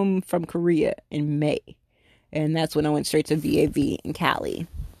back home from Korea in May. And that's when I went straight to VAV in Cali.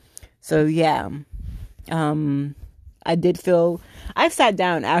 So yeah. I did feel I sat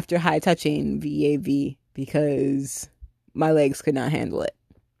down after high touching VAV because my legs could not handle it.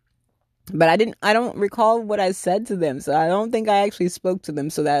 But I don't recall what I said to them, so I don't think I actually spoke to them,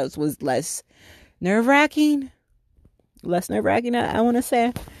 so that was less nerve-wracking. I want to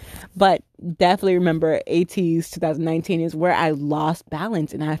say. But definitely remember AT's 2019 is where I lost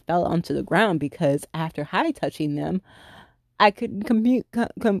balance and I fell onto the ground because after high touching them, I couldn't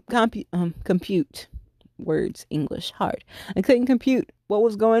compute words, English hard. I couldn't compute what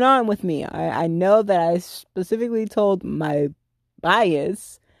was going on with me. I know that I specifically told my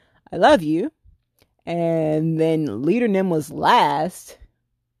bias, I love you. And then Leader Nim was last.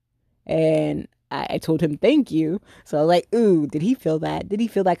 And I told him thank you. So I was like, ooh, did he feel that?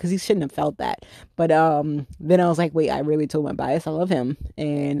 Because he shouldn't have felt that. But then I was like, wait, I really told my bias I love him.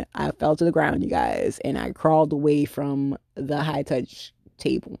 And I fell to the ground, you guys. And I crawled away from the high touch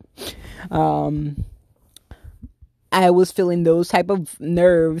table. I was feeling those type of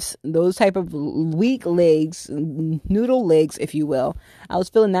nerves, those type of weak legs, noodle legs, if you will. I was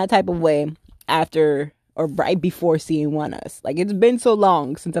feeling that type of way after or right before seeing Oneus. Like, it's been so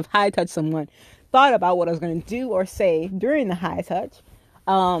long since I've high touched someone, thought about what I was going to do or say during the high touch.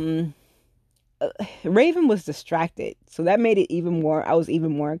 Raven was distracted, so that made it I was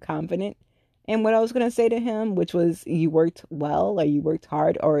even more confident in what I was going to say to him, which was, you worked well, or you worked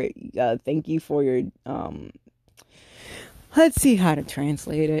hard, or thank you for your, let's see how to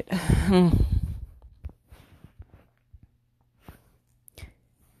translate it.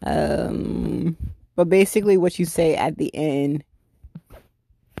 But basically what you say at the end,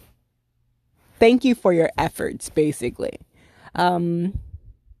 thank you for your efforts, basically. At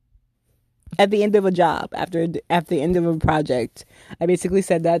the end of a job, after the end of a project, I basically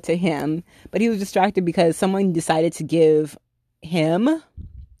said that to him, but he was distracted because someone decided to give him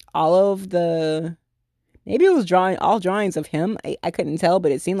all of the, maybe it was all drawings of him. I couldn't tell,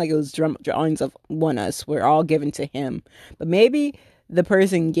 but it seemed like it was drawings of Oneus were all given to him. But maybe the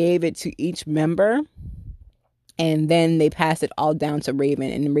person gave it to each member, and then they passed it all down to Raven,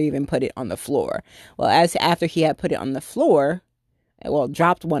 and Raven put it on the floor. Well, after he had put it on the floor,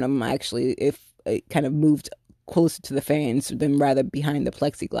 dropped one of them, actually, if it kind of moved closer to the fans than rather behind the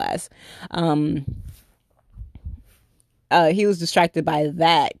plexiglass. He was distracted by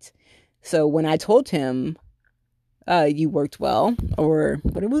that. So when I told him, you worked well, or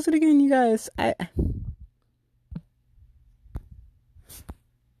what was it again, you guys?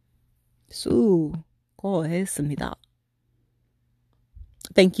 수고했습니다.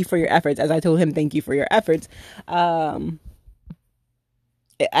 Thank you for your efforts. As I told him, thank you for your efforts. I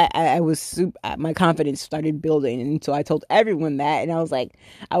was my confidence started building, and so I told everyone that, and I was like,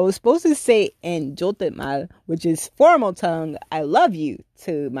 I was supposed to say in Jottemal, which is formal tongue, I love you,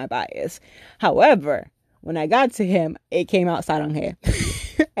 to my bias. However, when I got to him, it came out Saranghe.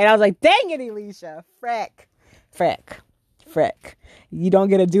 And I was like, dang it, Alicia, freck. You don't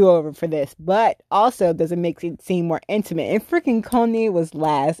get a do-over for this. But also, does it make it seem more intimate? And freaking Kanye was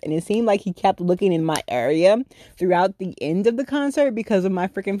last, and it seemed like he kept looking in my area throughout the end of the concert because of my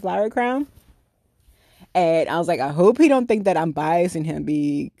freaking flower crown. And I was like, I hope he don't think that I'm biasing him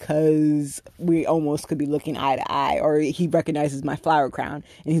because we almost could be looking eye to eye, or he recognizes my flower crown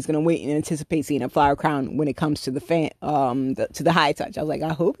and he's gonna wait and anticipate seeing a flower crown when it comes to the to the high touch. I was like,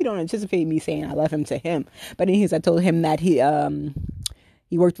 I hope he don't anticipate me saying I love him to him. But anyways, I told him that he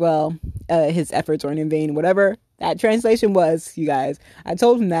worked well, his efforts weren't in vain, whatever that translation was, you guys. I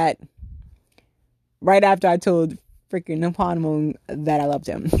told him that right after I told freaking Napoleon that I loved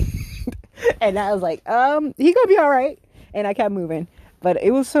him. And I was like, he gonna be all right. And I kept moving. But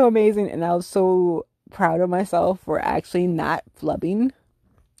it was so amazing. And I was so proud of myself for actually not flubbing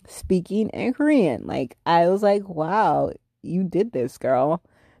speaking in Korean. Like, I was like, wow, you did this, girl.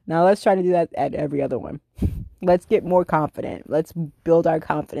 Now let's try to do that at every other one. Let's get more confident. Let's build our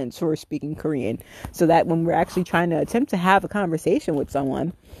confidence for speaking Korean, so that when we're actually trying to attempt to have a conversation with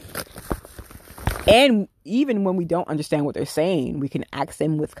someone, And even when we don't understand what they're saying, we can ask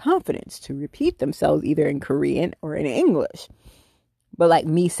them with confidence to repeat themselves either in Korean or in English. But like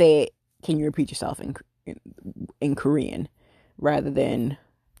me say, can you repeat yourself in Korean rather than,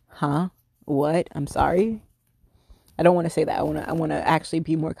 huh? What? I'm sorry. I don't want to say that. I want to actually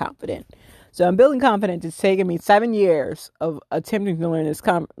be more confident. So I'm building confidence. It's taken me 7 years of attempting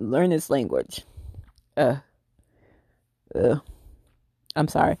to learn this language. I'm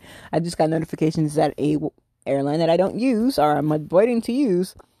sorry. I just got notifications that a airline that I don't use or I'm avoiding to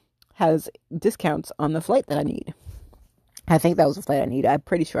use has discounts on the flight that I need. I think that was the flight I need. I'm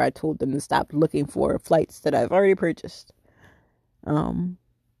pretty sure I told them to stop looking for flights that I've already purchased.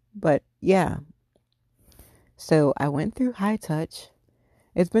 But yeah. So I went through high touch.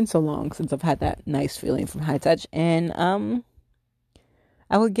 It's been so long since I've had that nice feeling from high touch, and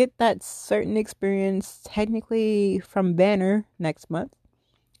I will get that certain experience technically from Banner next month,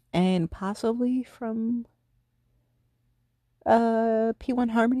 and possibly from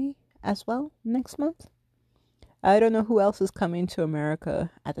P1 Harmony as well next month. I don't know who else is coming to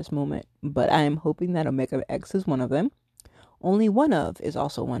America at this moment, but I am hoping that Omega X is one of them. Only one of is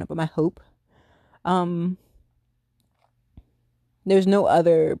also one of them, I hope. There's no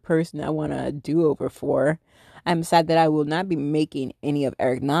other person I want to do over for. I'm sad that I will not be making any of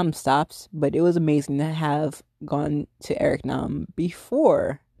Eric Nam's stops, but it was amazing to have gone to Eric Nam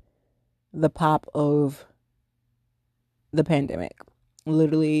before the pop of the pandemic.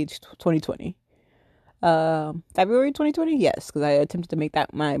 Literally 2020. February 2020? Yes, because I attempted to make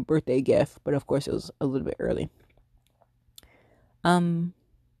that my birthday gift, but of course it was a little bit early.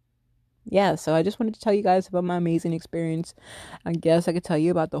 Yeah, so I just wanted to tell you guys about my amazing experience. I guess I could tell you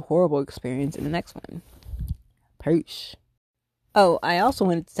about the horrible experience in the next one. Peace. Oh, I also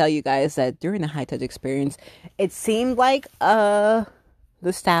wanted to tell you guys that during the high touch experience, it seemed like the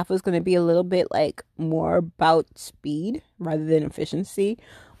staff was going to be a little bit like more about speed rather than efficiency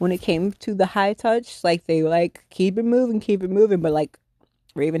when it came to the high touch. Like they were like, keep it moving, but like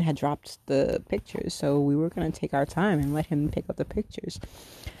Raven had dropped the pictures, so we were going to take our time and let him pick up the pictures.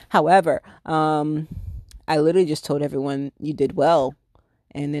 However, I literally just told everyone, you did well,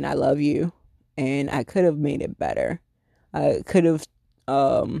 and then I love you, and I could have made it better. I could have,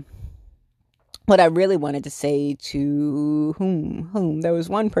 what I really wanted to say to whom, there was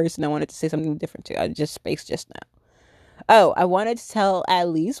one person I wanted to say something different to. I just spaced just now. Oh, I wanted to tell at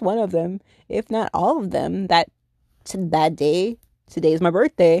least one of them, if not all of them, that day, today is my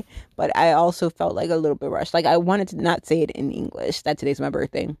birthday, but I also felt like a little bit rushed. Like I wanted to not say it in English, that today's my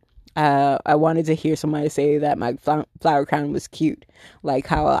birthday. I wanted to hear somebody say that my flower crown was cute. Like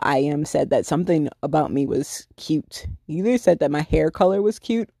how I am said that something about me was cute. He either said that my hair color was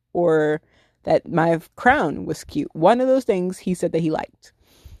cute or that my crown was cute. One of those things he said that he liked.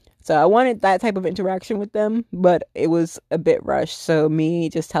 So I wanted that type of interaction with them, but it was a bit rushed. So me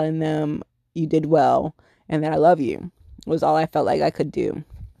just telling them you did well and that I love you was all I felt like I could do.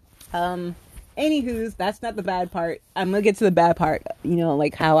 Anywho's, that's not the bad part. I'm gonna get to the bad part. You know,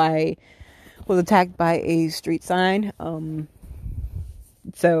 like how I was attacked by a street sign.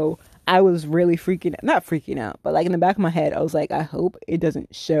 So I was really not freaking out, but like in the back of my head, I was like, I hope it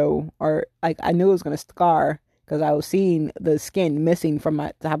doesn't show, or like I knew it was gonna scar because I was seeing the skin missing from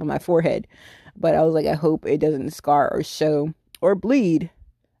my top of my forehead. But I was like, I hope it doesn't scar or show or bleed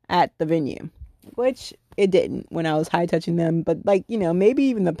at the venue, which it didn't when I was high touching them. But like, you know, maybe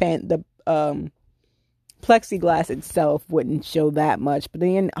even the plexiglass itself wouldn't show that much. But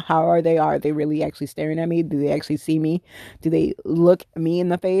then are they really actually staring at me? Do they actually see me? Do they look me in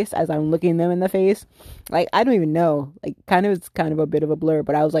the face as I'm looking them in the face? Like, I don't even know. Like, it's kind of a bit of a blur,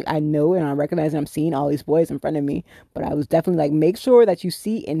 but I was like, I know and I recognize I'm seeing all these boys in front of me, but I was definitely like, make sure that you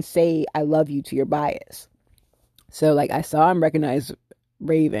see and say I love you to your bias. So like I saw him recognize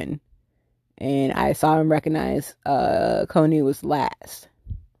Raven, and I saw him recognize Coney was last.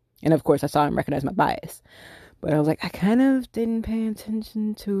 And of course, I saw him recognize my bias. But I was like, I kind of didn't pay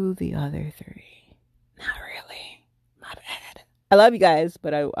attention to the other three. Not really. My bad. I love you guys,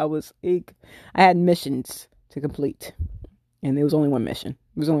 but I had missions to complete. And there was only one mission.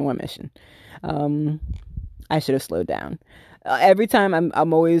 I should have slowed down. Every time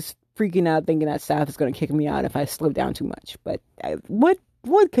I'm always freaking out thinking that staff is going to kick me out if I slow down too much. But what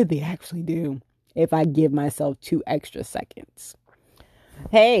could they actually do if I give myself 2 extra seconds?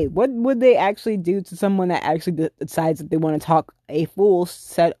 Hey, what would they actually do to someone that actually decides that they want to talk a full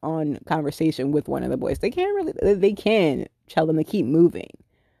set on conversation with one of the boys? They can tell them to keep moving.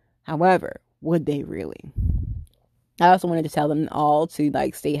 However, would they really? I also wanted to tell them all to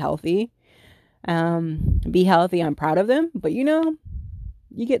like stay healthy, be healthy. I'm proud of them, but you know,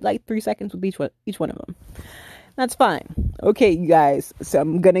 You get like 3 seconds with each one of them. That's fine. Okay, you guys. So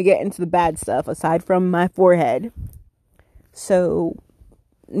I'm gonna get into the bad stuff aside from my forehead. So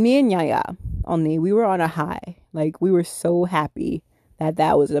me and Yaya, only we were on a high. Like, we were so happy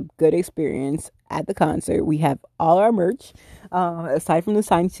that was a good experience at the concert. We have all our merch, aside from the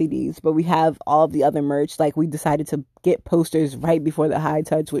signed CDs, but we have all of the other merch. Like, we decided to get posters right before the high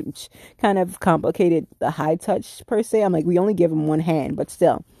touch, which kind of complicated the high touch per se. I'm like, we only give them one hand, but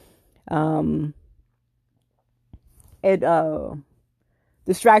still, it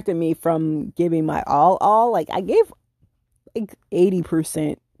distracted me from giving my all. Like, I gave like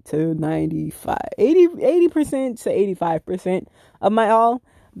 80% to 80% to 85% of my all,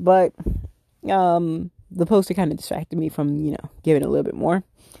 but the poster kind of distracted me from, giving a little bit more.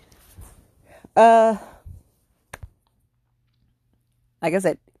 Like I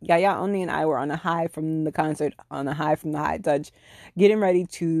said, Yaya, Oni, and I were on a high from the concert, on a high from the high touch, getting ready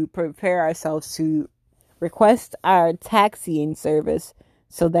to prepare ourselves to request our taxiing service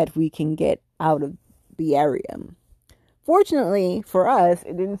so that we can get out of the area. Fortunately for us,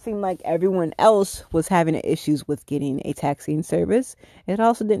 it didn't seem like everyone else was having issues with getting a taxiing service. It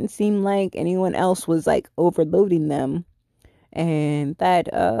also didn't seem like anyone else was like overloading them, and that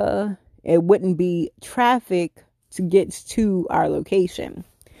it wouldn't be traffic to get to our location.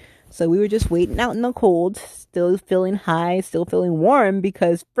 So we were just waiting out in the cold, still feeling high, still feeling warm,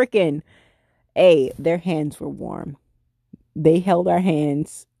 because freaking their hands were warm. They held our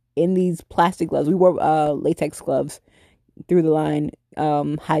hands in these plastic gloves. We wore latex gloves through the line,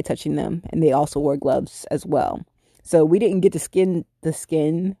 high touching them, and they also wore gloves as well. So we didn't get the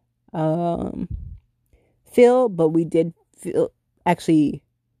skin feel, but we did feel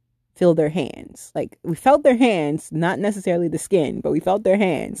their hands. Like, we felt their hands, not necessarily the skin, but we felt their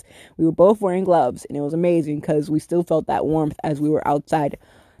hands. We were both wearing gloves, and it was amazing because we still felt that warmth as we were outside,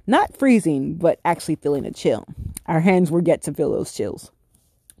 not freezing, but actually feeling a chill. Our hands were yet to feel those chills.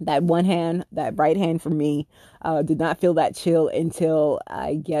 That one hand, that right hand for me, did not feel that chill until,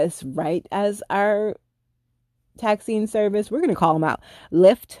 I guess, right as our taxiing service, we're going to call them out,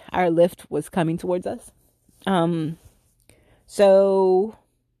 our lift was coming towards us. So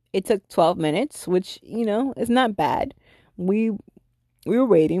it took 12 minutes, which, is not bad. We were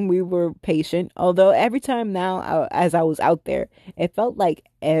waiting. We were patient. Although every time now, as I was out there, it felt like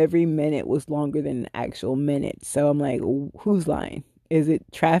every minute was longer than an actual minute. So I'm like, who's lying? Is it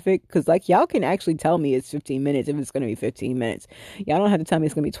traffic? Because, like, y'all can actually tell me it's 15 minutes if it's going to be 15 minutes. Y'all don't have to tell me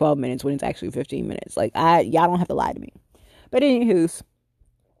it's going to be 12 minutes when it's actually 15 minutes. Like, y'all don't have to lie to me. But anywho's,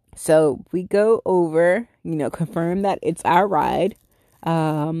 so we go over, confirm that it's our ride.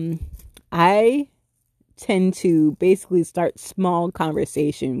 I tend to basically start small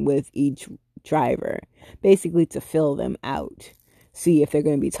conversation with each driver, basically to fill them out. See if they're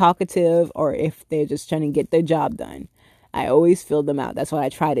going to be talkative or if they're just trying to get their job done. I always fill them out. That's what I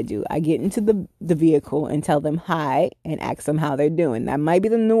try to do. I get into the vehicle and tell them hi and ask them how they're doing. That might be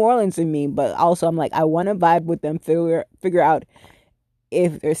the New Orleans in me, but also I'm like, I want to vibe with them, figure out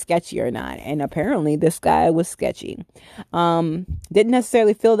if they're sketchy or not. And apparently this guy was sketchy. Didn't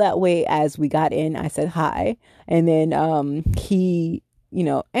necessarily feel that way as we got in. I said hi, and then he,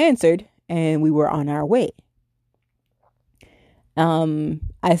 answered, and we were on our way.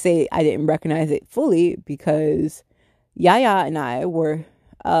 I say I didn't recognize it fully because Yaya and I were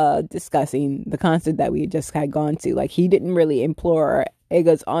discussing the concert that we just had gone to. Like, he didn't really implore or egg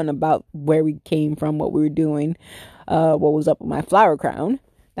us on about where we came from, what we were doing, what was up with my flower crown.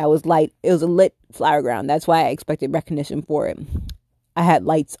 That was light. It was a lit flower crown. That's why I expected recognition for it. I had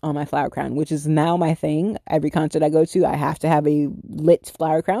lights on my flower crown, which is now my thing. Every concert I go to, I have to have a lit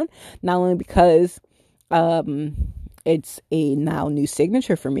flower crown. Not only because it's a now new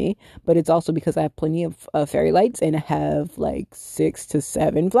signature for me, but it's also because I have plenty of fairy lights and I have like 6 to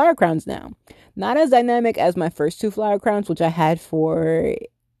 7 flower crowns now. Not as dynamic as my first 2 flower crowns, which I had for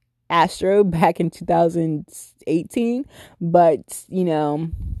Astro back in 2018, but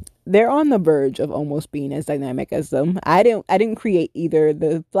they're on the verge of almost being as dynamic as them. I didn't create either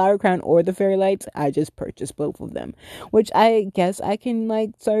the flower crown or the fairy lights. I just purchased both of them, which I guess I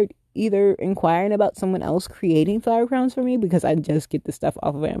can start either inquiring about someone else creating flower crowns for me, because I just get the stuff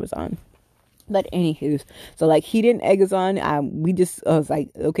off of Amazon. But anywho, so he didn't egg us on. I was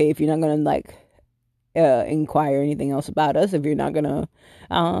like, okay, if you're not gonna inquire anything else about us, if you're not gonna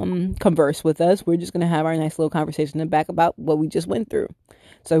converse with us, we're just gonna have our nice little conversation in the back about what we just went through.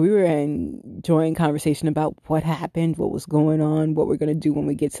 So we were enjoying conversation about what happened, what was going on, what we're gonna do when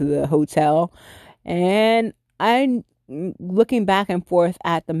we get to the hotel. And I'm looking back and forth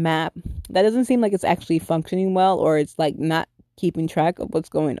at the map. That doesn't seem like it's actually functioning well, or it's not keeping track of what's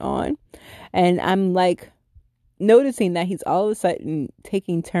going on. And I'm like noticing that he's all of a sudden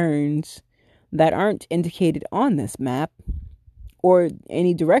taking turns that aren't indicated on this map or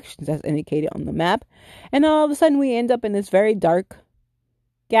any directions that's indicated on the map. And all of a sudden we end up in this very dark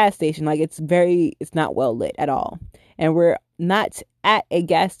gas station. Like it's not well lit at all. And we're not at a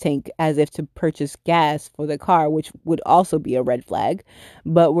gas tank as if to purchase gas for the car, which would also be a red flag.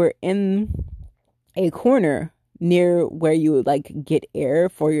 But we're in a corner near where you would like get air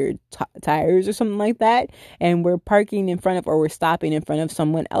for your tires or something like that. And we're parking in front of, or we're stopping in front of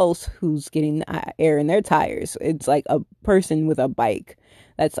someone else who's getting air in their tires. It's like a person with a bike.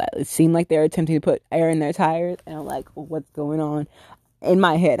 It seemed like they're attempting to put air in their tires. And I'm like, what's going on? In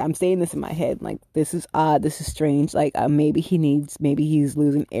my head, I'm saying this in my head, like, this is odd, this is strange, like, maybe he's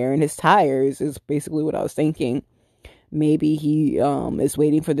losing air in his tires, is basically what I was thinking. Maybe he is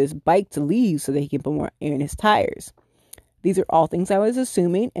waiting for this bike to leave so that he can put more air in his tires. These are all things I was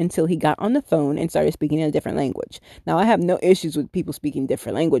assuming until he got on the phone and started speaking in a different language. Now, I have no issues with people speaking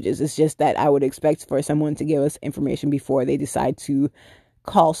different languages. It's just that I would expect for someone to give us information before they decide to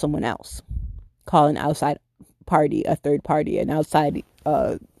call someone else. Call an outside party, a third party, an outside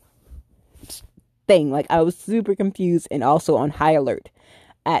thing. Like, I was super confused and also on high alert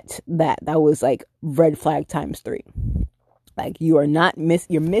at that. That was like red flag times 3. Like, you're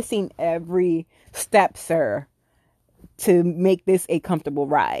missing every step, sir, to make this a comfortable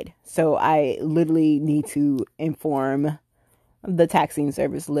ride. So I literally need to inform the taxiing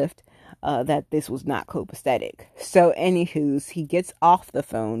service Lyft that this was not copacetic. So anywho's, he gets off the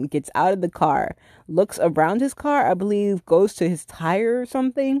phone, gets out of the car, looks around his car, I believe, goes to his tire or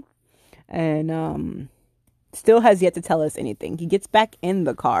something, and still has yet to tell us anything. He gets back in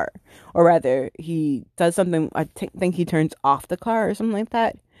the car, or rather, he does something. I think he turns off the car or something like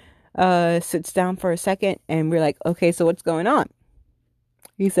that. Sits down for a second, and we're like, okay, so what's going on?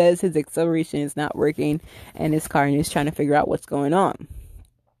 He says his acceleration is not working and his car, and he's trying to figure out what's going on.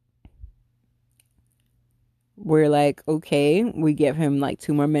 We're like, okay, we give him like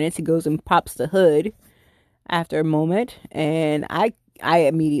 2 more minutes. He goes and pops the hood after a moment. And I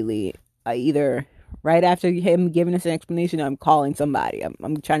immediately, either right after him giving us an explanation, I'm calling somebody.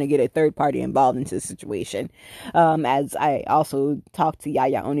 I'm trying to get a third party involved into the situation. As I also talked to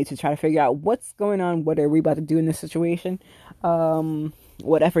Yaya Oni to try to figure out what's going on. What are we about to do in this situation?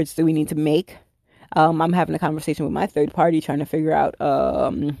 What efforts do we need to make? I'm having a conversation with my third party, trying to figure out,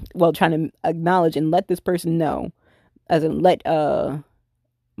 trying to acknowledge and let this person know, as in let our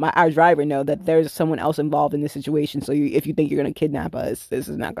driver know that there's someone else involved in this situation. So if you think you're going to kidnap us, this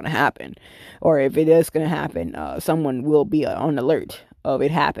is not going to happen. Or if it is going to happen, someone will be on alert of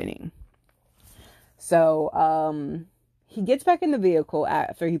it happening. So he gets back in the vehicle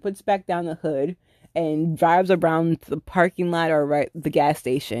after he puts back down the hood and drives around the parking lot or the gas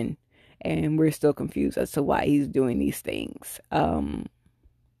station. And we're still confused as to why he's doing these things.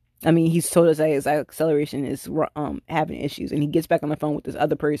 I mean, he's told us that his acceleration is having issues. And he gets back on the phone with this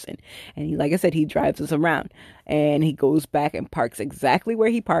other person. And he, like I said, he drives us around. And he goes back and parks exactly where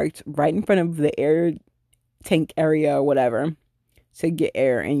he parked, right in front of the air tank area or whatever, to get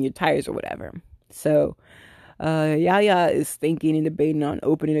air in your tires or whatever. So Yaya is thinking and debating on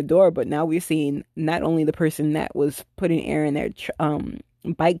opening the door. But now we're seeing not only the person that was putting air in their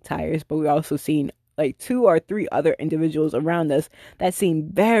bike tires, but we're also seeing like 2 or 3 other individuals around us that seem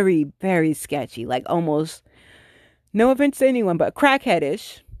very, very sketchy, like almost, no offense to anyone, but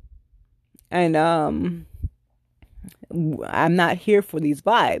crackheadish. And I'm not here for these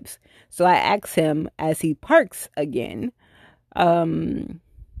vibes. So I asked him as he parks again, do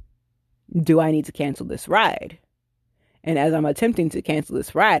I need to cancel this ride? And as I'm attempting to cancel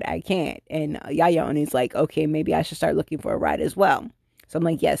this ride, I can't. And Yaya Oni's like, okay, maybe I should start looking for a ride as well. So I'm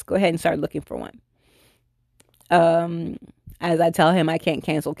like, yes, go ahead and start looking for one. As I tell him I can't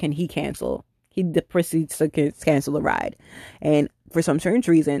cancel, can he cancel? He proceeds to cancel the ride. And for some strange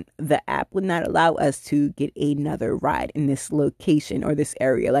reason, the app would not allow us to get another ride in this location or this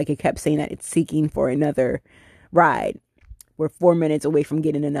area. Like, it kept saying that it's seeking for another ride. We're 4 minutes away from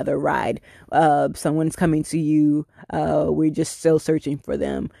getting another ride. Someone's coming to you. We're just still searching for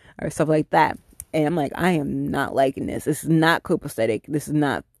them, or stuff like that. And I'm like, I am not liking this. This is not copacetic. This is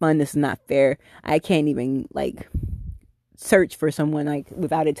not fun. This is not fair. I can't even, like, search for someone, like,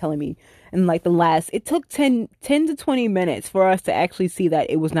 without it telling me. And, like, it took 10 to 20 minutes for us to actually see that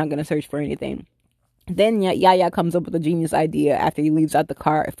it was not going to search for anything. Then Yaya comes up with a genius idea after he leaves out the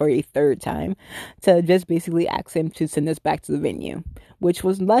car for a third time to just basically ask him to send us back to the venue, which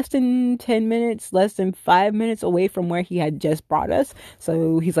was less than 10 minutes, less than 5 minutes away from where he had just brought us.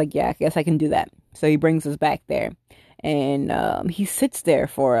 So he's like, yeah, I guess I can do that. So he brings us back there. And he sits there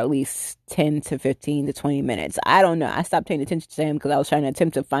for at least 10 to 15 to 20 minutes. I don't know. I stopped paying attention to him because I was trying to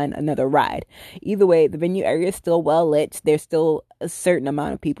attempt to find another ride. Either way, the venue area is still well lit. There's still a certain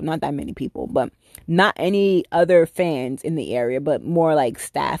amount of people, not that many people, but not any other fans in the area, but more like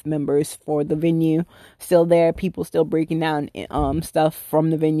staff members for the venue still there. People still breaking down stuff from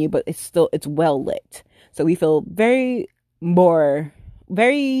the venue, but it's well lit. So we feel very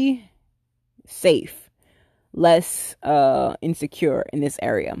safe, less insecure in this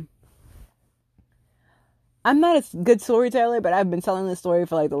area. I'm not a good storyteller, but I've been telling this story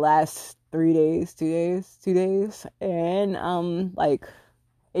for like the last 2 days, and like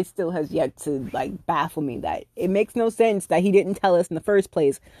it still has yet to like baffle me that it makes no sense that he didn't tell us in the first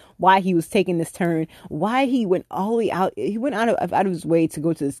place why he was taking this turn, why he went all the way out. He went out of his way to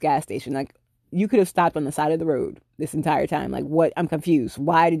go to this gas station. Like, you could have stopped on the side of the road this entire time. Like, what? I'm confused.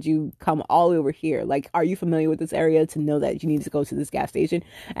 Why did you come all the way over here? Like, are you familiar with this area to know that you need to go to this gas station?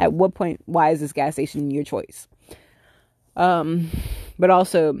 At what point, why is this gas station your choice? But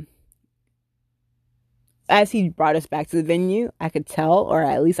also, as he brought us back to the venue, I could tell, or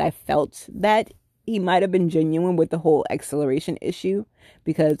at least I felt, that he might have been genuine with the whole acceleration issue,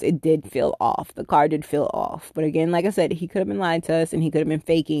 because it did feel off. The car did feel off. But again, like I said, he could have been lying to us, and he could have been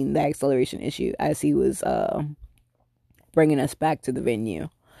faking the acceleration issue as he was bringing us back to the venue.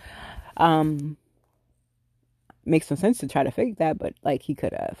 Makes no sense to try to fake that, but like, he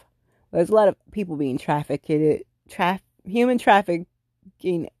could have. There's a lot of people being trafficked. Human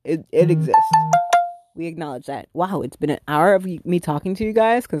trafficking, it exists. We acknowledge that. Wow, it's been an hour of me talking to you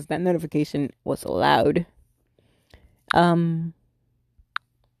guys because that notification was loud. Anywho,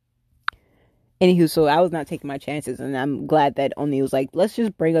 so I was not taking my chances, and I'm glad that Oni was like, let's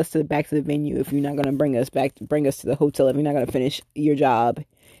just bring us back to the venue if you're not gonna bring us to the hotel, if you're not gonna finish your job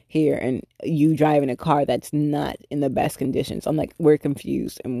here and you driving a car that's not in the best conditions. I'm like, we're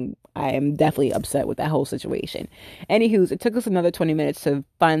confused, and I am definitely upset with that whole situation. Anywho, it took us another 20 minutes to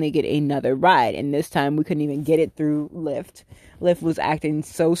finally get another ride, and this time we couldn't even get it through Lyft. Lyft was acting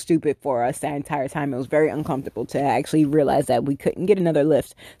so stupid for us that entire time. It was very uncomfortable to actually realize that we couldn't get another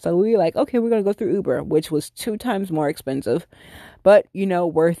Lyft. So we were like, okay, we're going to go through Uber, which was 2 times more expensive, but,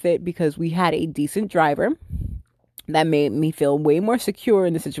 worth it because we had a decent driver that made me feel way more secure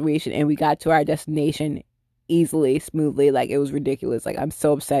in the situation, and we got to our destination easily, smoothly. Like, it was ridiculous. Like, I'm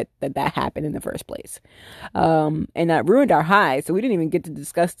so upset that happened in the first place. And that ruined our high, so we didn't even get to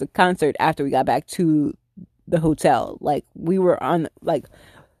discuss the concert after we got back to the hotel. Like, we were on, like,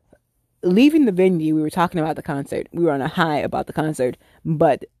 leaving the venue, we were talking about the concert. We were on a high about the concert,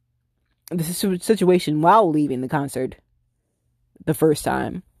 but the situation while leaving the concert the first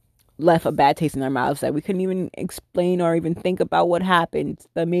time left a bad taste in our mouths that we couldn't even explain or even think about what happened.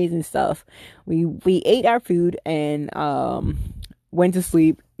 The amazing stuff. We ate our food and went to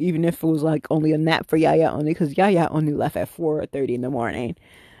sleep, even if it was like only a nap for Yaya only, because Yaya only left at 4:30 in the morning.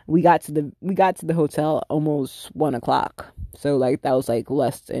 We got to the hotel almost 1:00. So like, that was like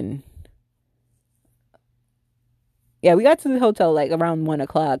less than, yeah, we got to the hotel like around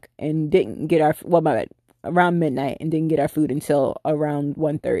 1:00 and didn't get our, well, my bad, around midnight, and didn't get our food until around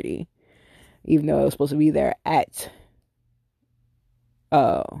 1:30, even though I was supposed to be there at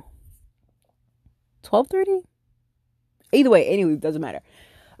 12:30. Either way, anyway, it doesn't matter.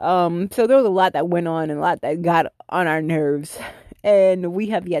 So there was a lot that went on and a lot that got on our nerves, and we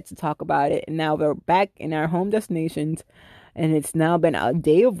have yet to talk about it. And now we're back in our home destinations, and it's now been a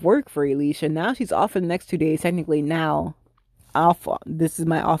day of work for Alicia. Now she's off for the next 2 days. Technically now off. This is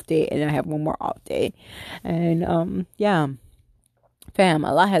my off day, and I have one more off day. And yeah, fam,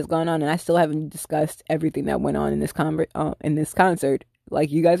 a lot has gone on, and I still haven't discussed everything that went on in this concert.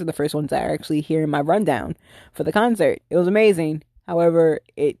 Like, you guys are the first ones that are actually hearing my rundown for the concert. It was amazing. However,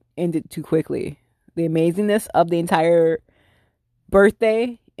 it ended too quickly. The amazingness of the entire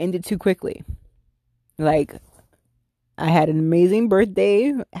birthday ended too quickly. Like, I had an amazing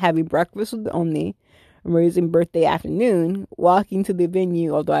birthday, having breakfast with Omni, amazing birthday afternoon, walking to the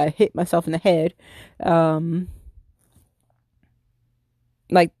venue, although I hit myself in the head.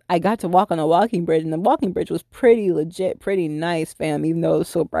 Like, I got to walk on a walking bridge, and the walking bridge was pretty legit, pretty nice, fam, even though it was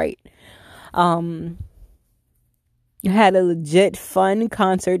so bright. I had a legit fun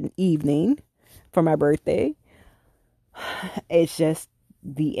concert evening for my birthday. It's just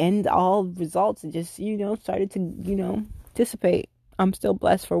the end all results, it just, started to, dissipate. I'm still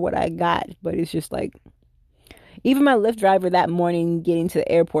blessed for what I got, but it's just like, even my Lyft driver that morning getting to the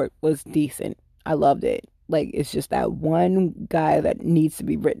airport was decent. I loved it. Like, it's just that one guy that needs to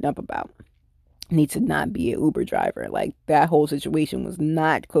be written up about. need to not be an Uber driver. Like, that whole situation was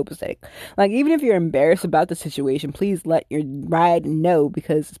not copacetic. Like, even if you're embarrassed about the situation, please let your ride know,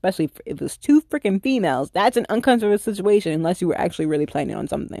 because especially if it's two freaking females, that's an uncomfortable situation unless you were actually really planning on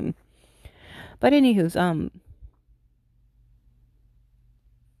something. But anywho's,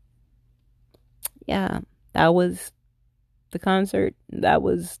 yeah, that was the concert. That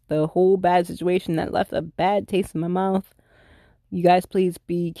was the whole bad situation that left a bad taste in my mouth. You guys, please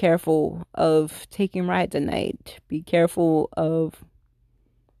be careful of taking rides at night. Be careful of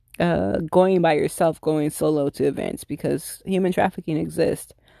going by yourself, going solo to events, because human trafficking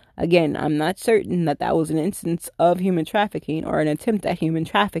exists. Again, I'm not certain that that was an instance of human trafficking or an attempt at human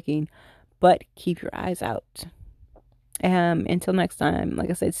trafficking, but keep your eyes out. Until next time, like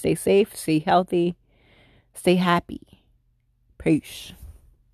I said, stay safe, stay healthy, stay happy. Peace.